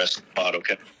enjoy the rest of the pod,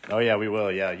 okay? Oh, yeah, we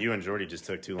will. Yeah, you and Jordy just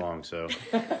took too long, so.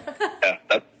 Yeah,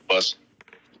 that was.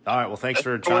 All right, well, thanks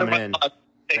for chiming in.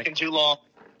 Taking too long.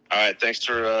 All right, thanks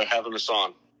for having us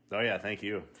on. Oh, yeah, thank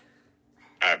you.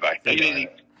 All right, bye. Take it easy.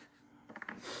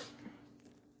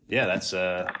 Yeah,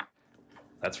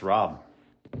 that's Rob.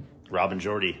 Rob and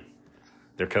Jordy.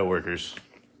 They're coworkers.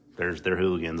 They're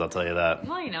hooligans, I'll tell you that.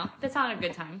 Well, they sound a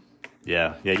good time.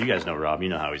 Yeah, you guys know Rob. You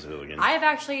know how he's a hooligan. I have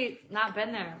actually not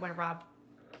been there when Rob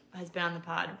has been on the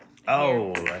pod.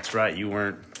 Oh, that's right. You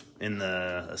weren't in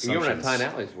the Assumptions. You weren't at Pine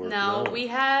Alley's work. No, we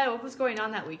had. What was going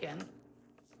on that weekend?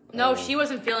 No, she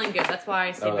wasn't feeling good. That's why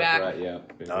I stayed back. Right, yeah.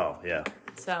 Oh, yeah.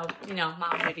 So,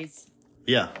 mom duties.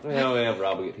 Yeah. Well, we have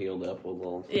Rob get healed up with a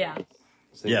little. Yeah.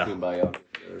 Yeah. Kumbaya.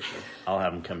 I'll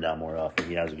have him come down more often.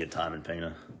 He has a good time in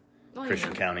Pana. Well,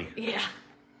 Christian County. Yeah.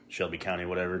 Shelby County,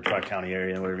 whatever. Tri-County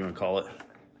area, whatever you want to call it.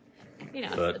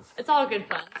 But it's all good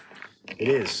fun. It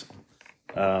is.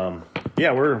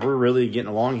 Yeah, we're really getting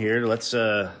along here. Let's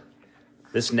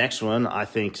this next one I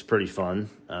think is pretty fun.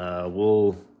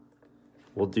 We'll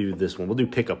do this one. We'll do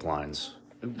pickup lines.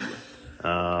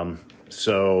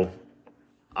 So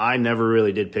I never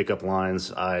really did pickup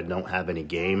lines. I don't have any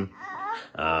game.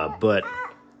 But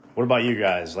what about you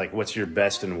guys? Like, what's your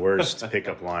best and worst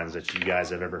pickup lines that you guys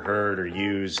have ever heard or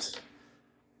used?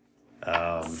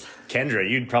 Kendra,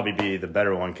 you'd probably be the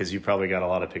better one because you probably got a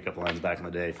lot of pickup lines back in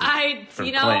the day.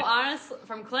 From Clint. Honestly,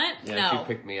 from Clint, Yeah, no. she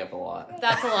picked me up a lot.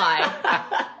 That's a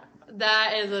lie.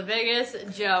 That is the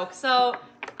biggest joke. So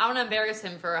I want to embarrass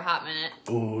him for a hot minute.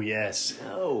 Oh, yes.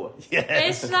 No.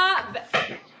 Yes. It's not.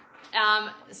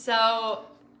 So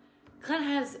Clint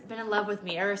has been in love with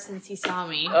me ever since he saw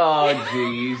me. Oh,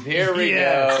 jeez. Here we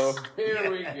Yes. go. Here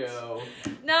we go.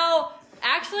 No,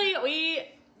 actually,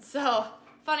 so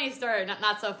funny story.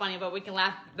 Not so funny, but we can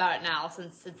laugh about it now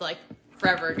since it's like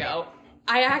forever ago.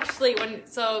 I actually,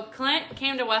 so Clint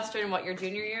came to Western, your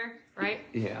junior year, right?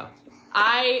 Yeah.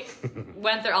 I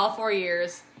went there all 4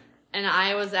 years, and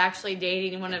I was actually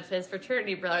dating one of his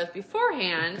fraternity brothers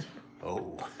beforehand.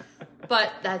 Oh.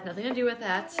 But that has nothing to do with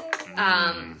that.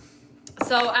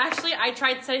 So actually, I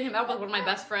tried setting him up with one of my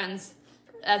best friends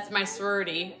as my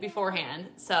sorority beforehand.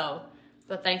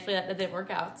 But thankfully that didn't work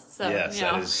out. So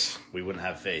Yes, we wouldn't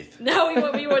have faith. No,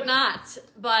 we would not.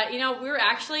 But we were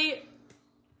actually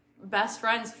best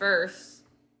friends first,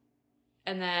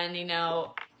 and then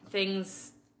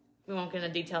things. We won't get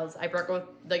into details. I broke up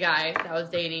with the guy that I was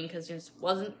dating because it just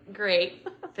wasn't great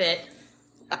fit.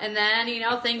 And then,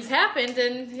 things happened,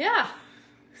 and yeah,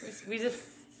 we just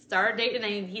started dating,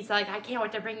 and he's like, I can't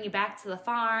wait to bring you back to the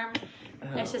farm.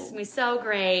 It's just going to be so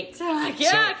great. I'm like,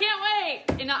 yeah, I can't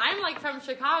wait. I'm like from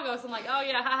Chicago, so I'm like, oh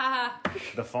yeah, ha ha ha.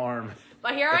 The farm.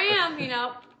 But here I am,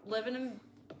 living in...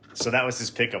 So that was his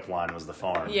pickup line, was the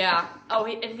farm. Yeah. Oh,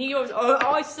 he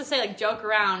always used to say, joke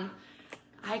around,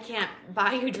 I can't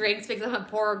buy you drinks because I'm a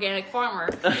poor organic farmer.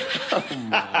 Oh,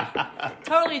 my.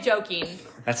 Totally joking.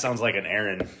 That sounds like an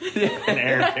Aaron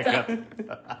pickup.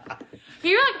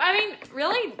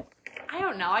 Really, I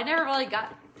don't know. I never really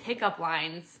got pickup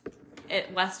lines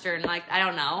at Western. I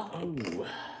don't know. Oh.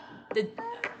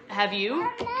 Have you?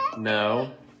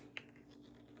 No.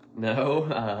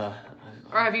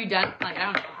 Or have you done,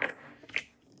 I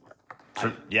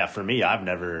don't know. For me, I've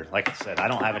never, like I said, I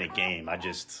don't have any game. I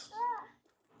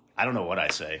don't know what I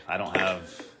say.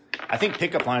 I think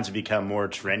pickup lines have become more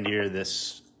trendier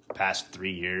this past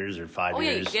 3 years or 5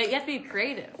 years. Oh, yeah, you have to be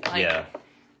creative. Yeah.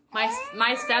 My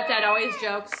stepdad always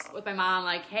jokes with my mom,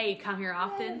 hey, you come here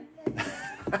often?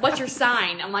 What's your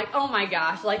sign? I'm like, oh my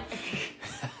gosh,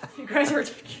 you guys are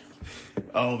ridiculous.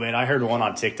 Oh man, I heard one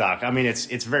on TikTok.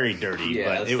 It's very dirty,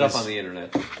 Yeah, but it stuff was on the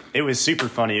internet. It was super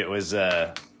funny. It was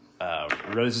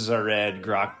roses are red,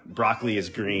 broccoli is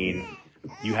green.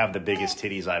 You have the biggest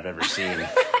titties I've ever seen.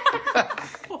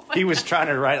 He was trying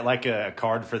to write a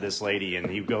card for this lady, and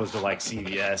he goes to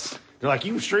CVS. They're like,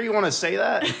 "You sure you want to say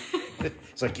that?"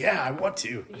 It's like, "Yeah, I want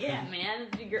to." Yeah, man.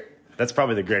 That's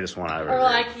probably the greatest one I've ever Or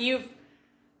heard.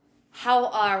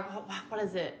 what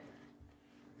is it?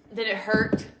 Did it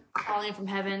hurt falling from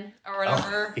heaven or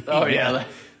whatever? Oh yeah.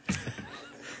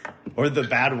 Or the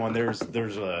bad one. There's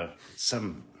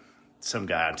some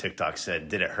guy on TikTok said,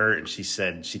 "Did it hurt?" And she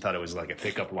said she thought it was like a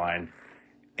pickup line.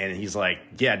 And he's like,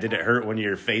 yeah, did it hurt when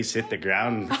your face hit the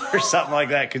ground or something like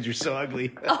that because you're so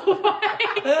ugly? Oh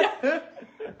my God.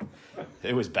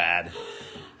 It was bad.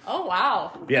 Oh,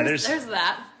 wow. Yeah, there's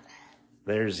that.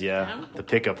 There's, the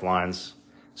pickup lines.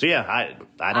 So, yeah,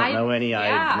 I don't know any.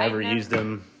 I never used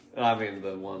them. I mean,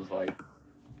 the ones like,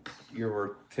 you're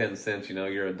worth 10 cents,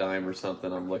 you're a dime or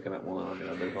something. I'm looking at one.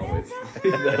 There's always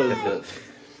those.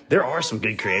 There are some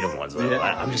good creative ones, though. Yeah.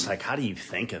 I'm just like, how do you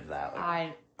think of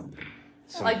that?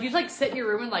 You just sit in your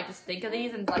room and just think of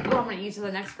these and I'm going to use to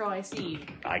the next girl I see.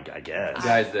 I guess.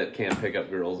 Guys that can't pick up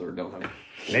girls or don't have.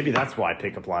 Maybe that's why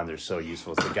pickup lines are so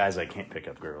useful. It's the guys that can't pick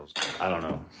up girls. I don't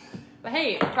know. But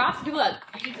hey, props to people that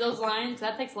use those lines.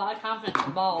 That takes a lot of confidence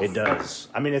and balls. It does.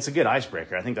 I mean, it's a good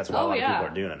icebreaker. I think that's why a lot of people are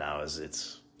doing it now. Is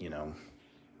it's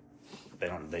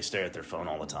they stare at their phone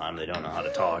all the time. They don't know how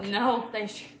to talk. No, they.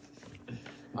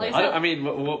 I mean,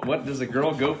 what does a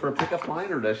girl go for a pickup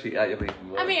line, or does she? I mean,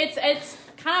 it's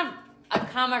kind of a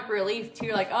comic relief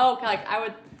too. I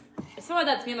would. Someone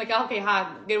that's me,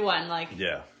 okay, good one.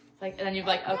 Yeah. And then you'd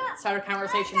start a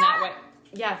conversation that way.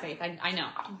 Yeah, Faith, I know.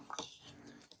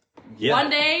 Yeah. One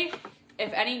day,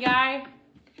 if any guy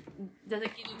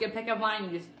doesn't give you a good pickup line,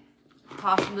 you just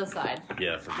toss him to the side.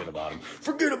 Yeah, forget about him.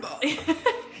 Forget about him.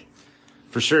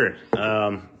 For sure.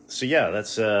 So yeah,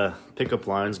 that's pickup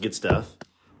lines, good stuff.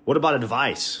 What about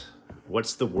advice?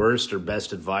 What's the worst or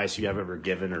best advice you have ever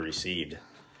given or received?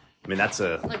 I mean, that's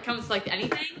comes to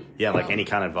anything? Yeah, any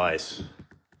kind of advice.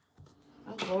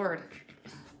 Oh, Lord.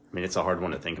 I mean, it's a hard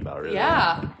one to think about, really.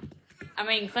 Yeah. I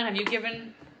mean, Clint, have you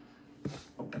given...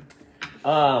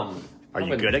 Are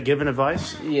you good at giving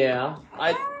advice? Yeah.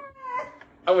 I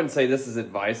wouldn't say this is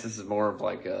advice. This is more of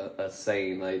a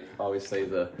saying. I always say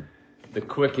the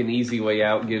quick and easy way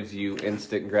out gives you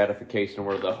instant gratification,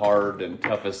 where the hard and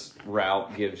toughest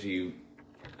route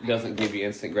doesn't give you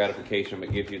instant gratification,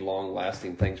 but gives you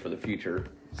long-lasting things for the future.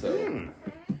 So,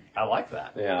 I like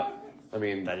that. Yeah, I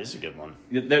mean that is a good one.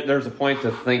 There's a point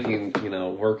to thinking,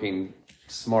 working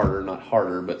smarter, not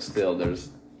harder, but still,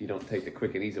 you don't take the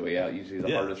quick and easy way out. Usually,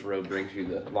 the hardest road brings you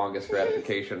the longest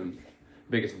gratification,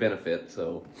 biggest benefit.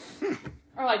 So,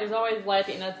 or there's always light at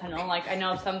the end of the tunnel. I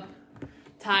know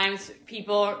sometimes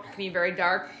people can be very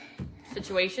dark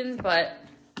situations, but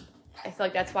I feel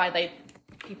that's why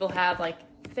people have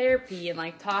therapy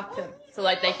and talk to, so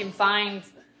they can find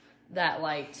that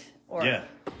light. Or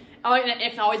oh, and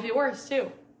it can always be worse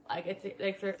too.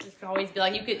 It can always be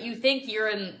you think you're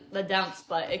in the dumps,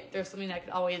 but there's something that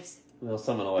could always. Well,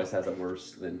 someone always has it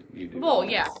worse than you do. Well,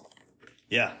 yeah.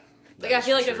 Yeah. I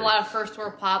feel there's a lot of first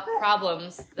world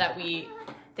problems that we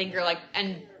think are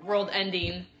world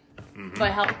ending. Mm-hmm.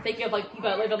 But think of people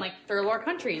that live in third world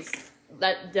countries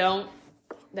that don't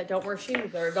wear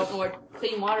shoes or don't know what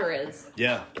clean water is.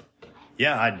 Yeah.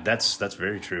 Yeah, that's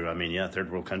very true. I mean,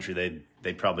 third world country,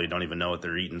 they probably don't even know what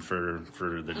they're eating for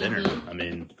their dinner. Mm-hmm. I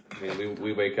mean,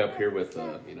 we wake up here with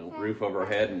roof over our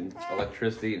head and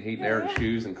electricity and heat and air and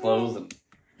shoes and clothes and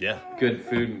good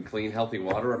food and clean, healthy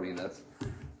water. I mean, that's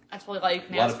really all you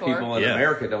can a lot ask of people for. in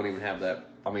America don't even have that.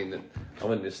 I mean, I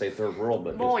wouldn't just say third world,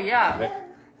 but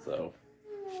so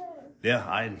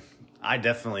I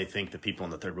definitely think the people in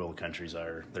the third world countries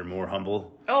they're more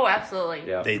humble. Oh, absolutely.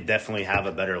 Yeah. They definitely have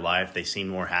a better life. They seem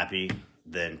more happy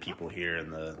than people here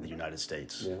in the United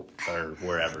States or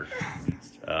wherever.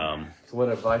 So what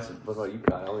about you,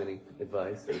 Kyle? Any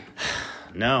advice?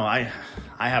 No, I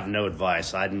have no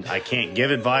advice. I can't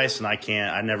give advice, and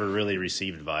I never really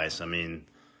received advice. I mean,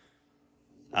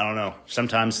 I don't know.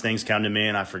 Sometimes things come to me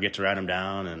and I forget to write them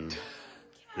down, and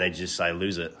I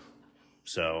lose it.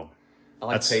 So I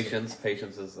like patience.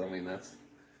 Patience is, that's...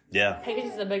 Yeah.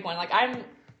 Patience is a big one. I'm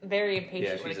very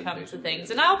impatient when it comes to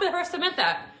things. And I'll be the first to admit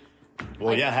that.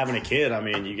 Well, having a kid, I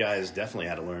mean, you guys definitely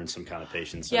had to learn some kind of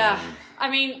patience. Yeah.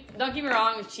 I mean, don't get me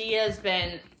wrong. She has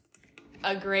been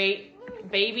a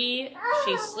great baby.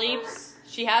 She sleeps.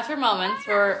 She has her moments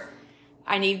where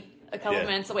I need a couple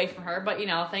minutes away from her. But,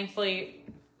 thankfully,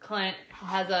 Clint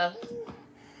has a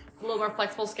little more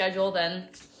flexible schedule than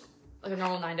a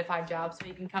normal 9-to-5 job. So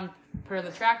he can come put her in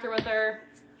the tractor with her,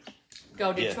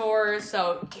 go do chores.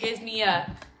 So it gives me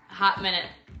a hot minute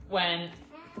when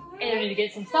I either need to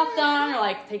get some stuff done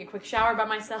or take a quick shower by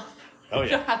myself. Oh,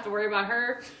 yeah. Don't have to worry about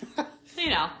her.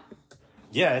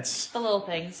 Yeah, it's the little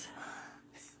things.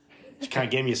 She kind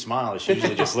of gave me a smile. She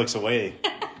usually just looks away.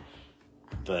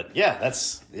 But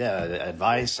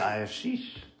advice. I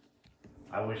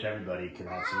wish everybody could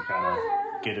have some kind of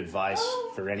good advice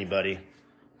for anybody.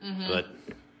 Mm-hmm. But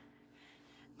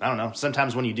I don't know.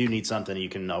 Sometimes when you do need something, you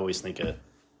can always think of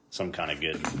some kind of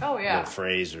good little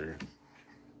phrase or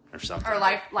something. Or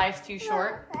life's too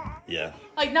short. Yeah.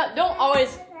 Like, don't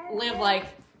always live like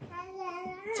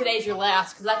today's your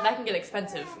last, because that can get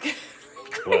expensive.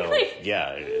 Well,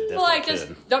 yeah, it definitely So, like, could.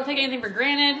 just don't take anything for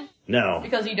granted. No.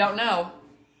 Because you don't know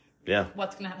Yeah.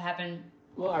 what's going to happen.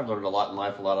 Well, I've learned a lot in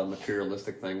life. A lot of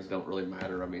materialistic things don't really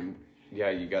matter. I mean, yeah,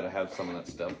 you got to have some of that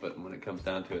stuff, but when it comes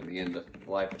down to it, in the end of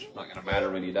life, it's not going to matter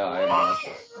when you die. I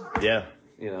mean, Yeah.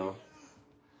 you know.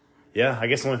 Yeah, I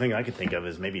guess the only thing I could think of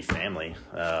is maybe family.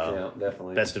 Yeah,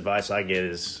 definitely. Best advice I get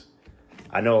is,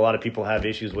 I know a lot of people have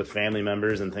issues with family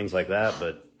members and things like that,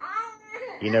 but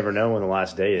you never know when the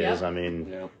last day is. Yep. I mean,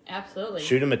 Yeah. Absolutely.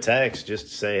 shoot them a text, just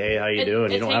say, hey, how you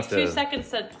doing? It You don't takes have to. 2 seconds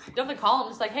to, you don't have to call them.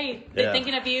 Just like, hey, been Yeah.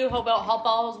 thinking of you. Hope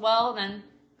all is well. Then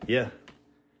Yeah.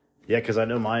 Yeah, because I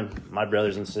know my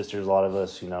brothers and sisters, a lot of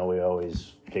us, we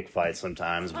always pick fights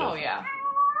sometimes. But oh yeah,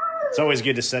 it's always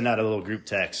good to send out a little group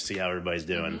text, see how everybody's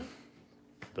doing.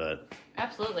 But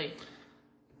absolutely.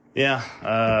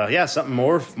 yeah, something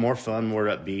more fun, more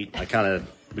upbeat.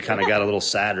 We kind of got a little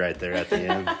sad right there at the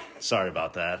end. Sorry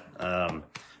about that.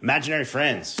 Imaginary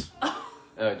friends. Oh,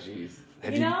 jeez.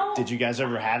 Did you guys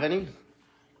ever have any?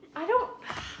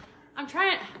 I'm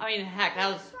trying. I mean, heck,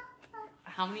 that was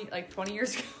how many? Like 20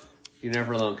 years ago. You're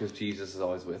never alone because Jesus is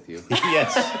always with you.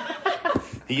 Yes,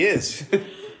 he is.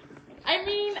 I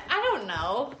mean, I don't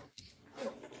know.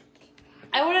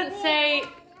 I wouldn't say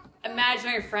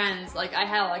imaginary friends. Like I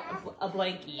had like a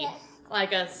blankie,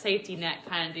 like a safety net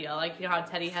kind of deal. Like how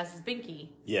Teddy has his binky.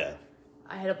 Yeah.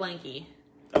 I had a blankie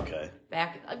Okay.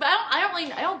 back, but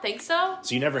I don't think so.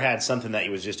 So you never had something that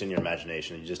was just in your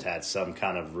imagination. You just had some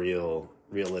kind of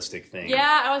realistic thing.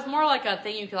 Yeah, I was more like a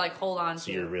thing you could like hold on So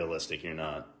to. you're realistic. You're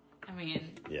not. I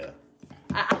mean, Yeah.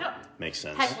 I don't. Makes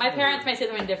sense. Heck, my parents may say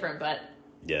something different, but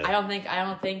Yeah. I don't think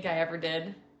I ever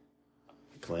did.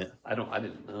 Clint. I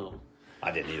didn't know.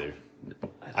 I didn't either.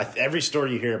 Every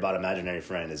story you hear about imaginary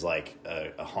friend is like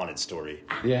a haunted story.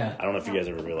 Yeah. I don't know if you guys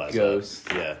ever realized Ghosts.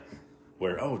 that. Yeah.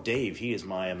 Where, Dave, he is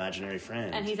my imaginary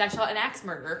friend. And he's actually an axe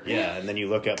murderer. Yeah, and then you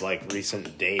look up like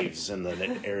recent Daves in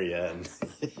the area, and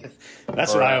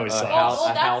that's what I always a saw. house, Oh, a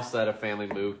that's- house that a family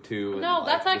moved to. And No,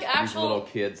 that's like these actual- little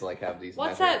kids like have these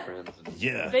What's imaginary that? friends. And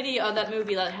Yeah. Video of that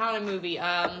movie, that haunted movie.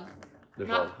 they're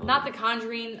Not The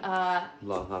Conjuring. a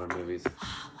lot of haunted movies.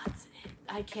 What's it?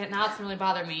 I can't. Now it's gonna really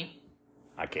bother me.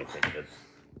 I can't think of it.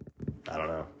 I don't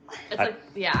know. It's like,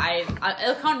 yeah,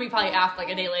 it'll come to me probably after like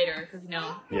a day later, because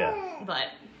Yeah. But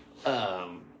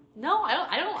no,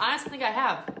 I don't honestly think I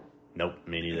have. Nope,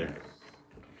 me neither.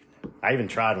 I even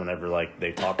tried whenever like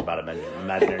they talked about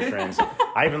imaginary friends.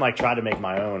 I even like tried to make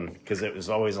my own because it was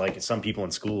always like some people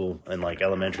in school and like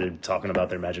elementary talking about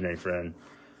their imaginary friend.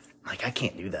 Like I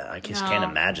can't do that. I just can't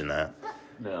imagine that.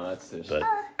 No, that's just. But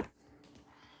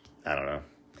I don't know.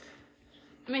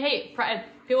 I mean, hey, if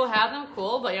people have them,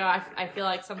 cool, but I feel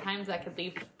like sometimes that could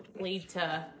lead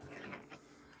to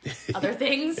other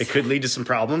things. It could lead to some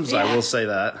problems. I Yeah. will say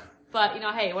that. But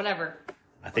hey, whatever.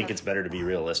 I think it's better to be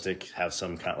realistic. Have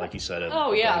some kind, like you said.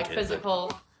 Oh a yeah, like blanket,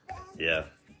 physical. but yeah.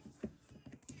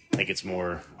 I think it's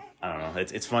more. I don't know.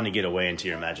 It's fun to get away into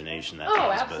your imagination. At Oh,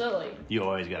 times, absolutely. But you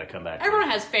always got to come back. to Everyone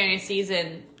it. has fantasies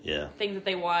and Yeah. things that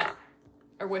they want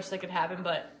or wish they could happen,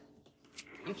 but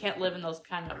you can't live in those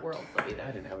kind of worlds though I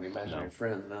either. didn't have any imaginary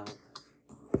friends. No.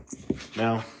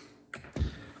 No.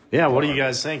 Yeah. What do you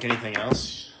guys think? Anything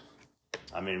else?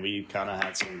 I mean, we kind of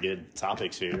had some good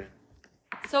topics here.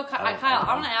 So Kyle,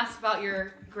 I want to ask about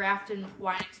your Grafton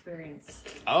wine experience.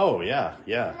 Oh yeah,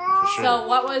 for sure. So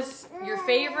what was your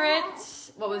favorite?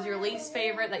 What was your least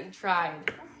favorite that you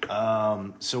tried?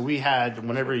 So we had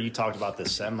whenever you talked about the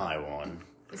semi one,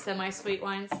 The semi-sweet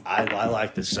wines? I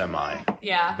like the semi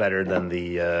Yeah. better than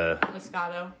the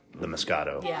Moscato?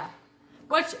 Moscato. Yeah.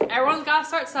 Which, everyone's got to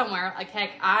start somewhere. Like,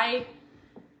 heck, I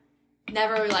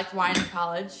never really liked wine in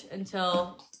college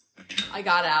until I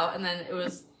got out, and then it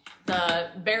was the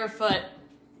barefoot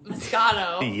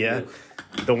Moscato. Yeah,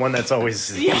 the one that's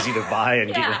always easy to buy and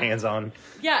get your Yeah. hands on.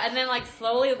 Yeah, and then, like,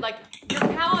 slowly, like, your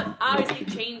palate obviously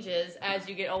changes as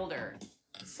you get older.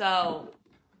 So,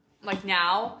 like,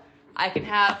 now, I can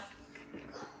have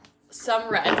some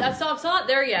reds. I'm still not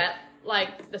there yet.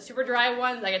 Like, the super dry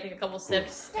ones, I can take a couple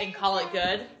sips and call it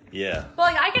good. Yeah.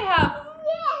 But, like, I can have...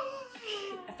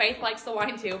 Faith likes the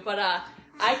wine, too. But,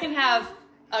 I can have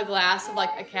a glass of, like,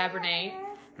 a Cabernet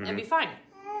and be fine.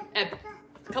 And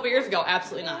a couple years ago,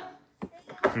 absolutely not.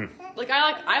 Like,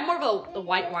 I'm more of a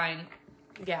white wine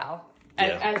gal,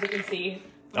 Yeah. as you can see.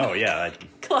 Oh yeah.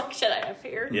 Collection I have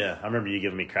here. Yeah, I remember you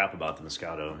giving me crap about the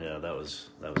Moscato. Yeah, that was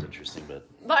interesting, but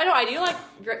But I do like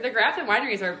the Grafton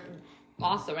wineries are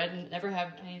awesome. I never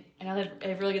have. I know they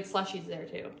have really good slushies there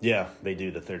too. yeah, they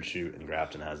do. The Third Shoot in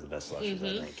Grafton has the best slushes,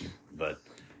 I think. But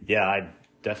Yeah, I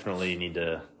definitely need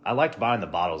to. I liked buying the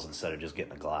bottles instead of just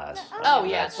getting the glass. Oh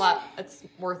yeah, it's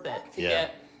worth it to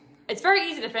get. It's very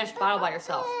easy to finish a bottle by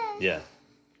yourself. Yeah,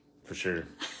 for sure.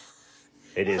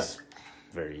 It is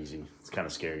very easy. It's kind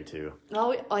of scary too.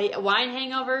 Oh, wine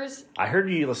hangovers. I heard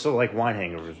you also like wine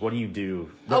hangovers. What do you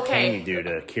do? What can you do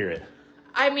to cure it?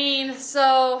 I mean,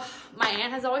 so my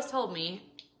aunt has always told me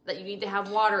that you need to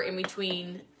have water in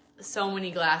between so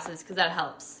many glasses because that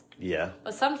helps. Yeah.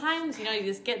 But sometimes, you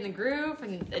just get in the groove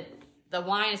and the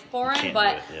wine is pouring. Can't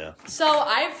But do it, yeah. So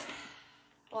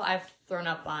I've thrown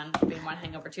up on being wine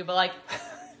hangover too. But like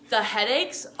the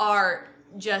headaches are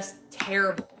just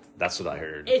terrible. That's what I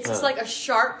heard. It's just like a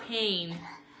sharp pain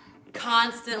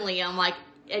constantly. I'm like,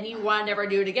 and you want to never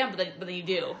do it again, but then you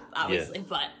do, obviously. Yeah.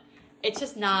 But it's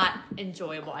just not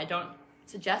enjoyable. I don't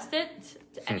suggest it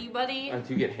to anybody.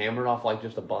 Do you get hammered off like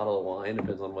just a bottle of wine?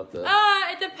 Depends on what the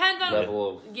it depends on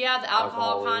level of the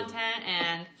alcohol content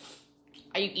and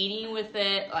are you eating with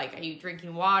it? Like, are you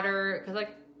drinking water? Because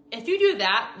like, if you do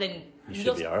that, then you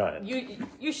should be all right.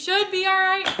 You should be all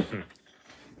right.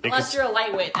 Unless you're a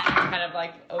lightweight, then it's kind of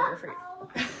like over for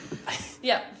you.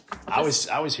 Yep. I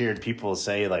always hear people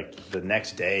say like the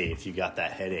next day if you got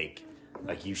that headache,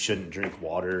 like you shouldn't drink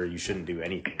water, you shouldn't do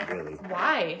anything really.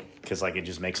 Why? Because like it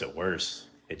just makes it worse.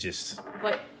 It just.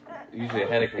 What? Usually a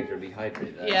headache makes you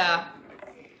dehydrated. Yeah.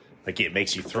 Like it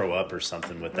makes you throw up or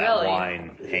something with that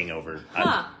wine hangover.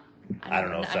 Huh. I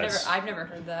don't know if that's... I've never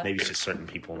heard that. Maybe it's just certain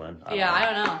people then. I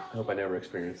don't know. I hope I never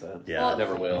experience that. Yeah, I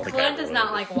never will. Clint does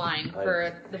not like wine,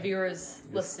 for the viewers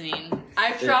listening.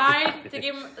 I've tried to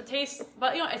give him a taste,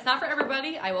 but it's not for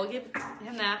everybody. I will give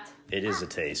him that. It is a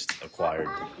taste acquired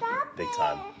big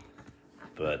time.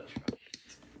 But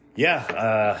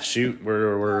yeah, shoot,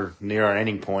 we're near our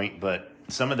ending point, but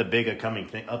some of the big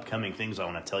upcoming things I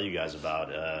want to tell you guys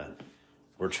about.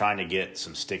 We're trying to get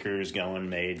some stickers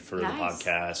made for the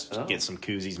podcast, get some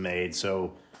koozies made.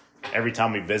 So every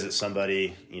time we visit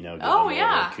somebody, give them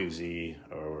a koozie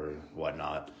or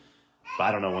whatnot. But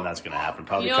I don't know when that's going to happen.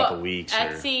 Probably a couple weeks.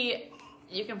 Etsy,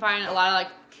 you can find a lot of like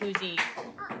koozie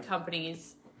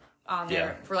companies on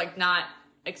there for like not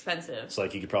expensive. So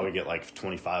like you could probably get like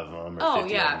 25 of them or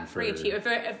 50 of them for pretty cheap. If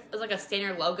it's like a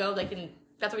standard logo,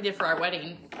 that's what we did for our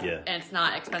wedding. Yeah. And it's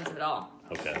not expensive at all.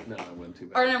 Okay. No, I wouldn't too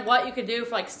bad. Or then what you could do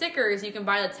for like stickers, you can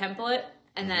buy the template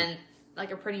and then like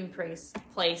a printing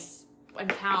place in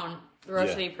town, the Rose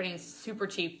City printing's super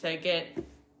cheap to get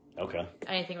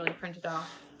anything really printed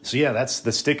off. So yeah, that's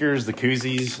the stickers, the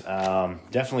koozies.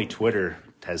 Definitely Twitter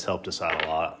has helped us out a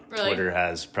lot. Really? Twitter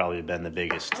has probably been the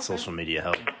biggest social media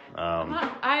help.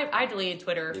 I deleted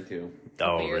Twitter. Me too. A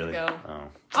couple years ago. Oh.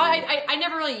 I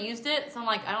never really used it, so I'm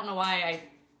like, I don't know why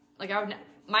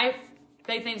my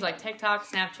big things like TikTok,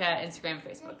 Snapchat, Instagram,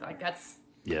 Facebook. Like that's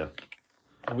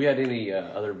Have we had any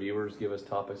other viewers give us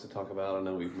topics to talk about? I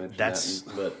know we've mentioned that,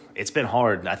 but it's been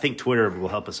hard. I think Twitter will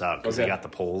help us out because we got the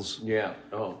polls. Yeah.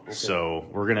 Oh. Okay. So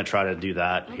we're gonna try to do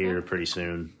that here pretty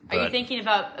soon. Are you thinking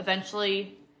about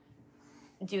eventually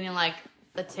doing like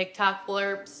the TikTok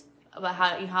blurbs about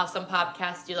how some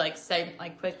podcasts do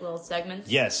like quick little segments?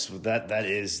 Yes, that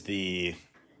is the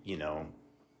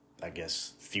I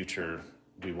guess future.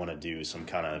 We want to do some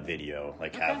kind of video,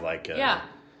 like have like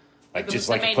just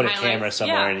like put a camera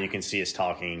somewhere and you can see us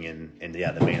talking and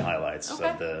the main highlights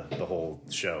of the whole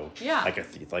show. Yeah, like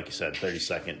you said,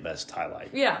 30-second best highlight.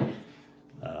 Yeah.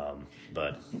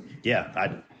 But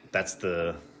yeah, that's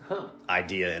the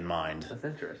idea in mind. That's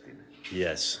interesting.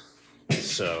 Yes.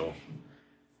 So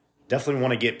definitely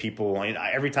want to get people.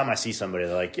 Every time I see somebody,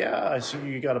 they're like, "Yeah, I see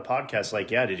you got a podcast."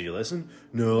 Like, yeah, did you listen?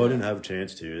 No, I didn't have a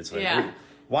chance to. It's like,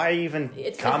 why even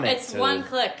comment? It's one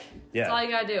click. Yeah. That's all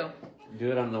you gotta do.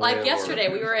 Do it on the way. Like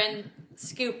yesterday, we were in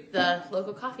Scoop, the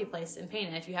local coffee place in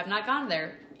Payne. If you have not gone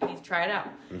there, you need to try it out.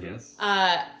 Yes.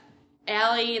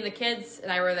 Allie and the kids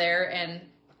and I were there, and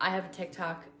I have a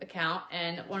TikTok account,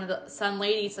 and one of the Sun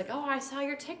ladies like, "Oh, I saw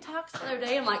your TikToks the other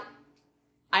day." I'm like,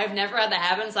 I've never had that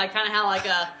happen, so I kind of had like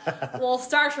a little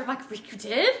starstruck. I'm like, you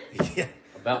did? Yeah.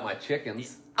 About my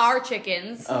chickens. Our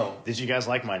chickens. Oh. Did you guys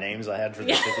like my names I had for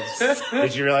the chickens?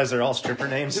 Did you realize they're all stripper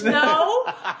names? No.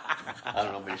 I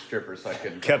don't know many strippers, so I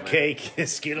couldn't. Cupcake,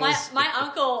 Skittles. My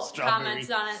uncle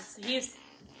comments on it.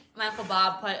 My Uncle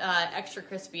Bob put extra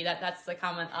crispy. That's the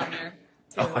comment on there,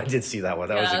 too. Oh, I did see that one.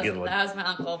 That was a good one. That was my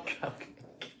uncle.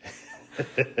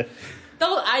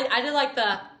 Though I did like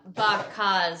the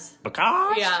because.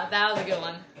 Because? Yeah, that was a good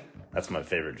one. That's my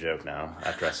favorite joke now,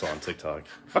 after I saw on TikTok.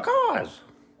 Because.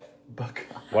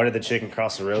 Why did the chicken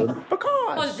cross the road? Because.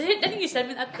 Well, I think you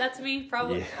said that to me,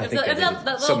 probably. Yeah, It was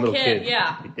that little kid,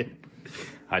 yeah.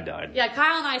 I died. Yeah,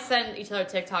 Kyle and I send each other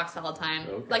TikToks all the time.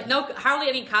 Okay. Like, no, hardly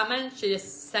any comments. You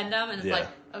just send them, and it's like,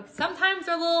 okay, sometimes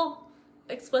they're a little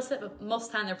explicit, but most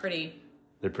of the time they're pretty.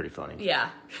 They're pretty funny. Yeah.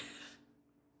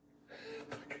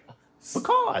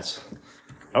 Because.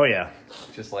 Oh, yeah.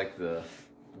 Just like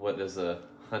what does a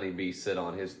honeybee sit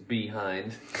on his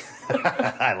behind?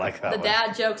 I like that The one.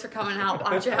 dad jokes are coming out.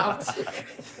 Watch out.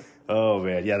 Oh,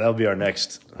 man. Yeah, that'll be a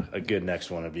good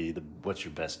next one. Would be what's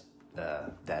your best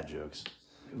dad jokes?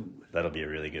 That'll be a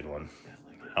really good one.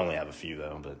 I only have a few,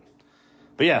 though.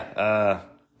 But yeah,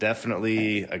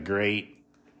 definitely a great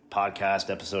podcast,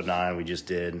 episode 9 we just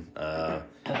did.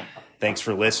 Thanks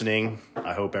for listening.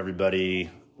 I hope everybody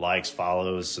likes,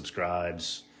 follows,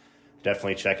 subscribes.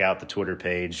 Definitely check out the Twitter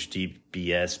page,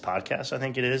 GBS Podcast, I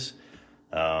think it is.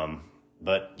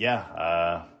 But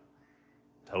yeah,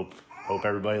 hope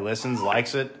everybody listens,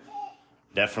 likes it.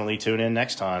 Definitely tune in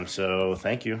next time. So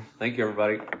thank you. Thank you,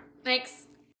 everybody. Thanks.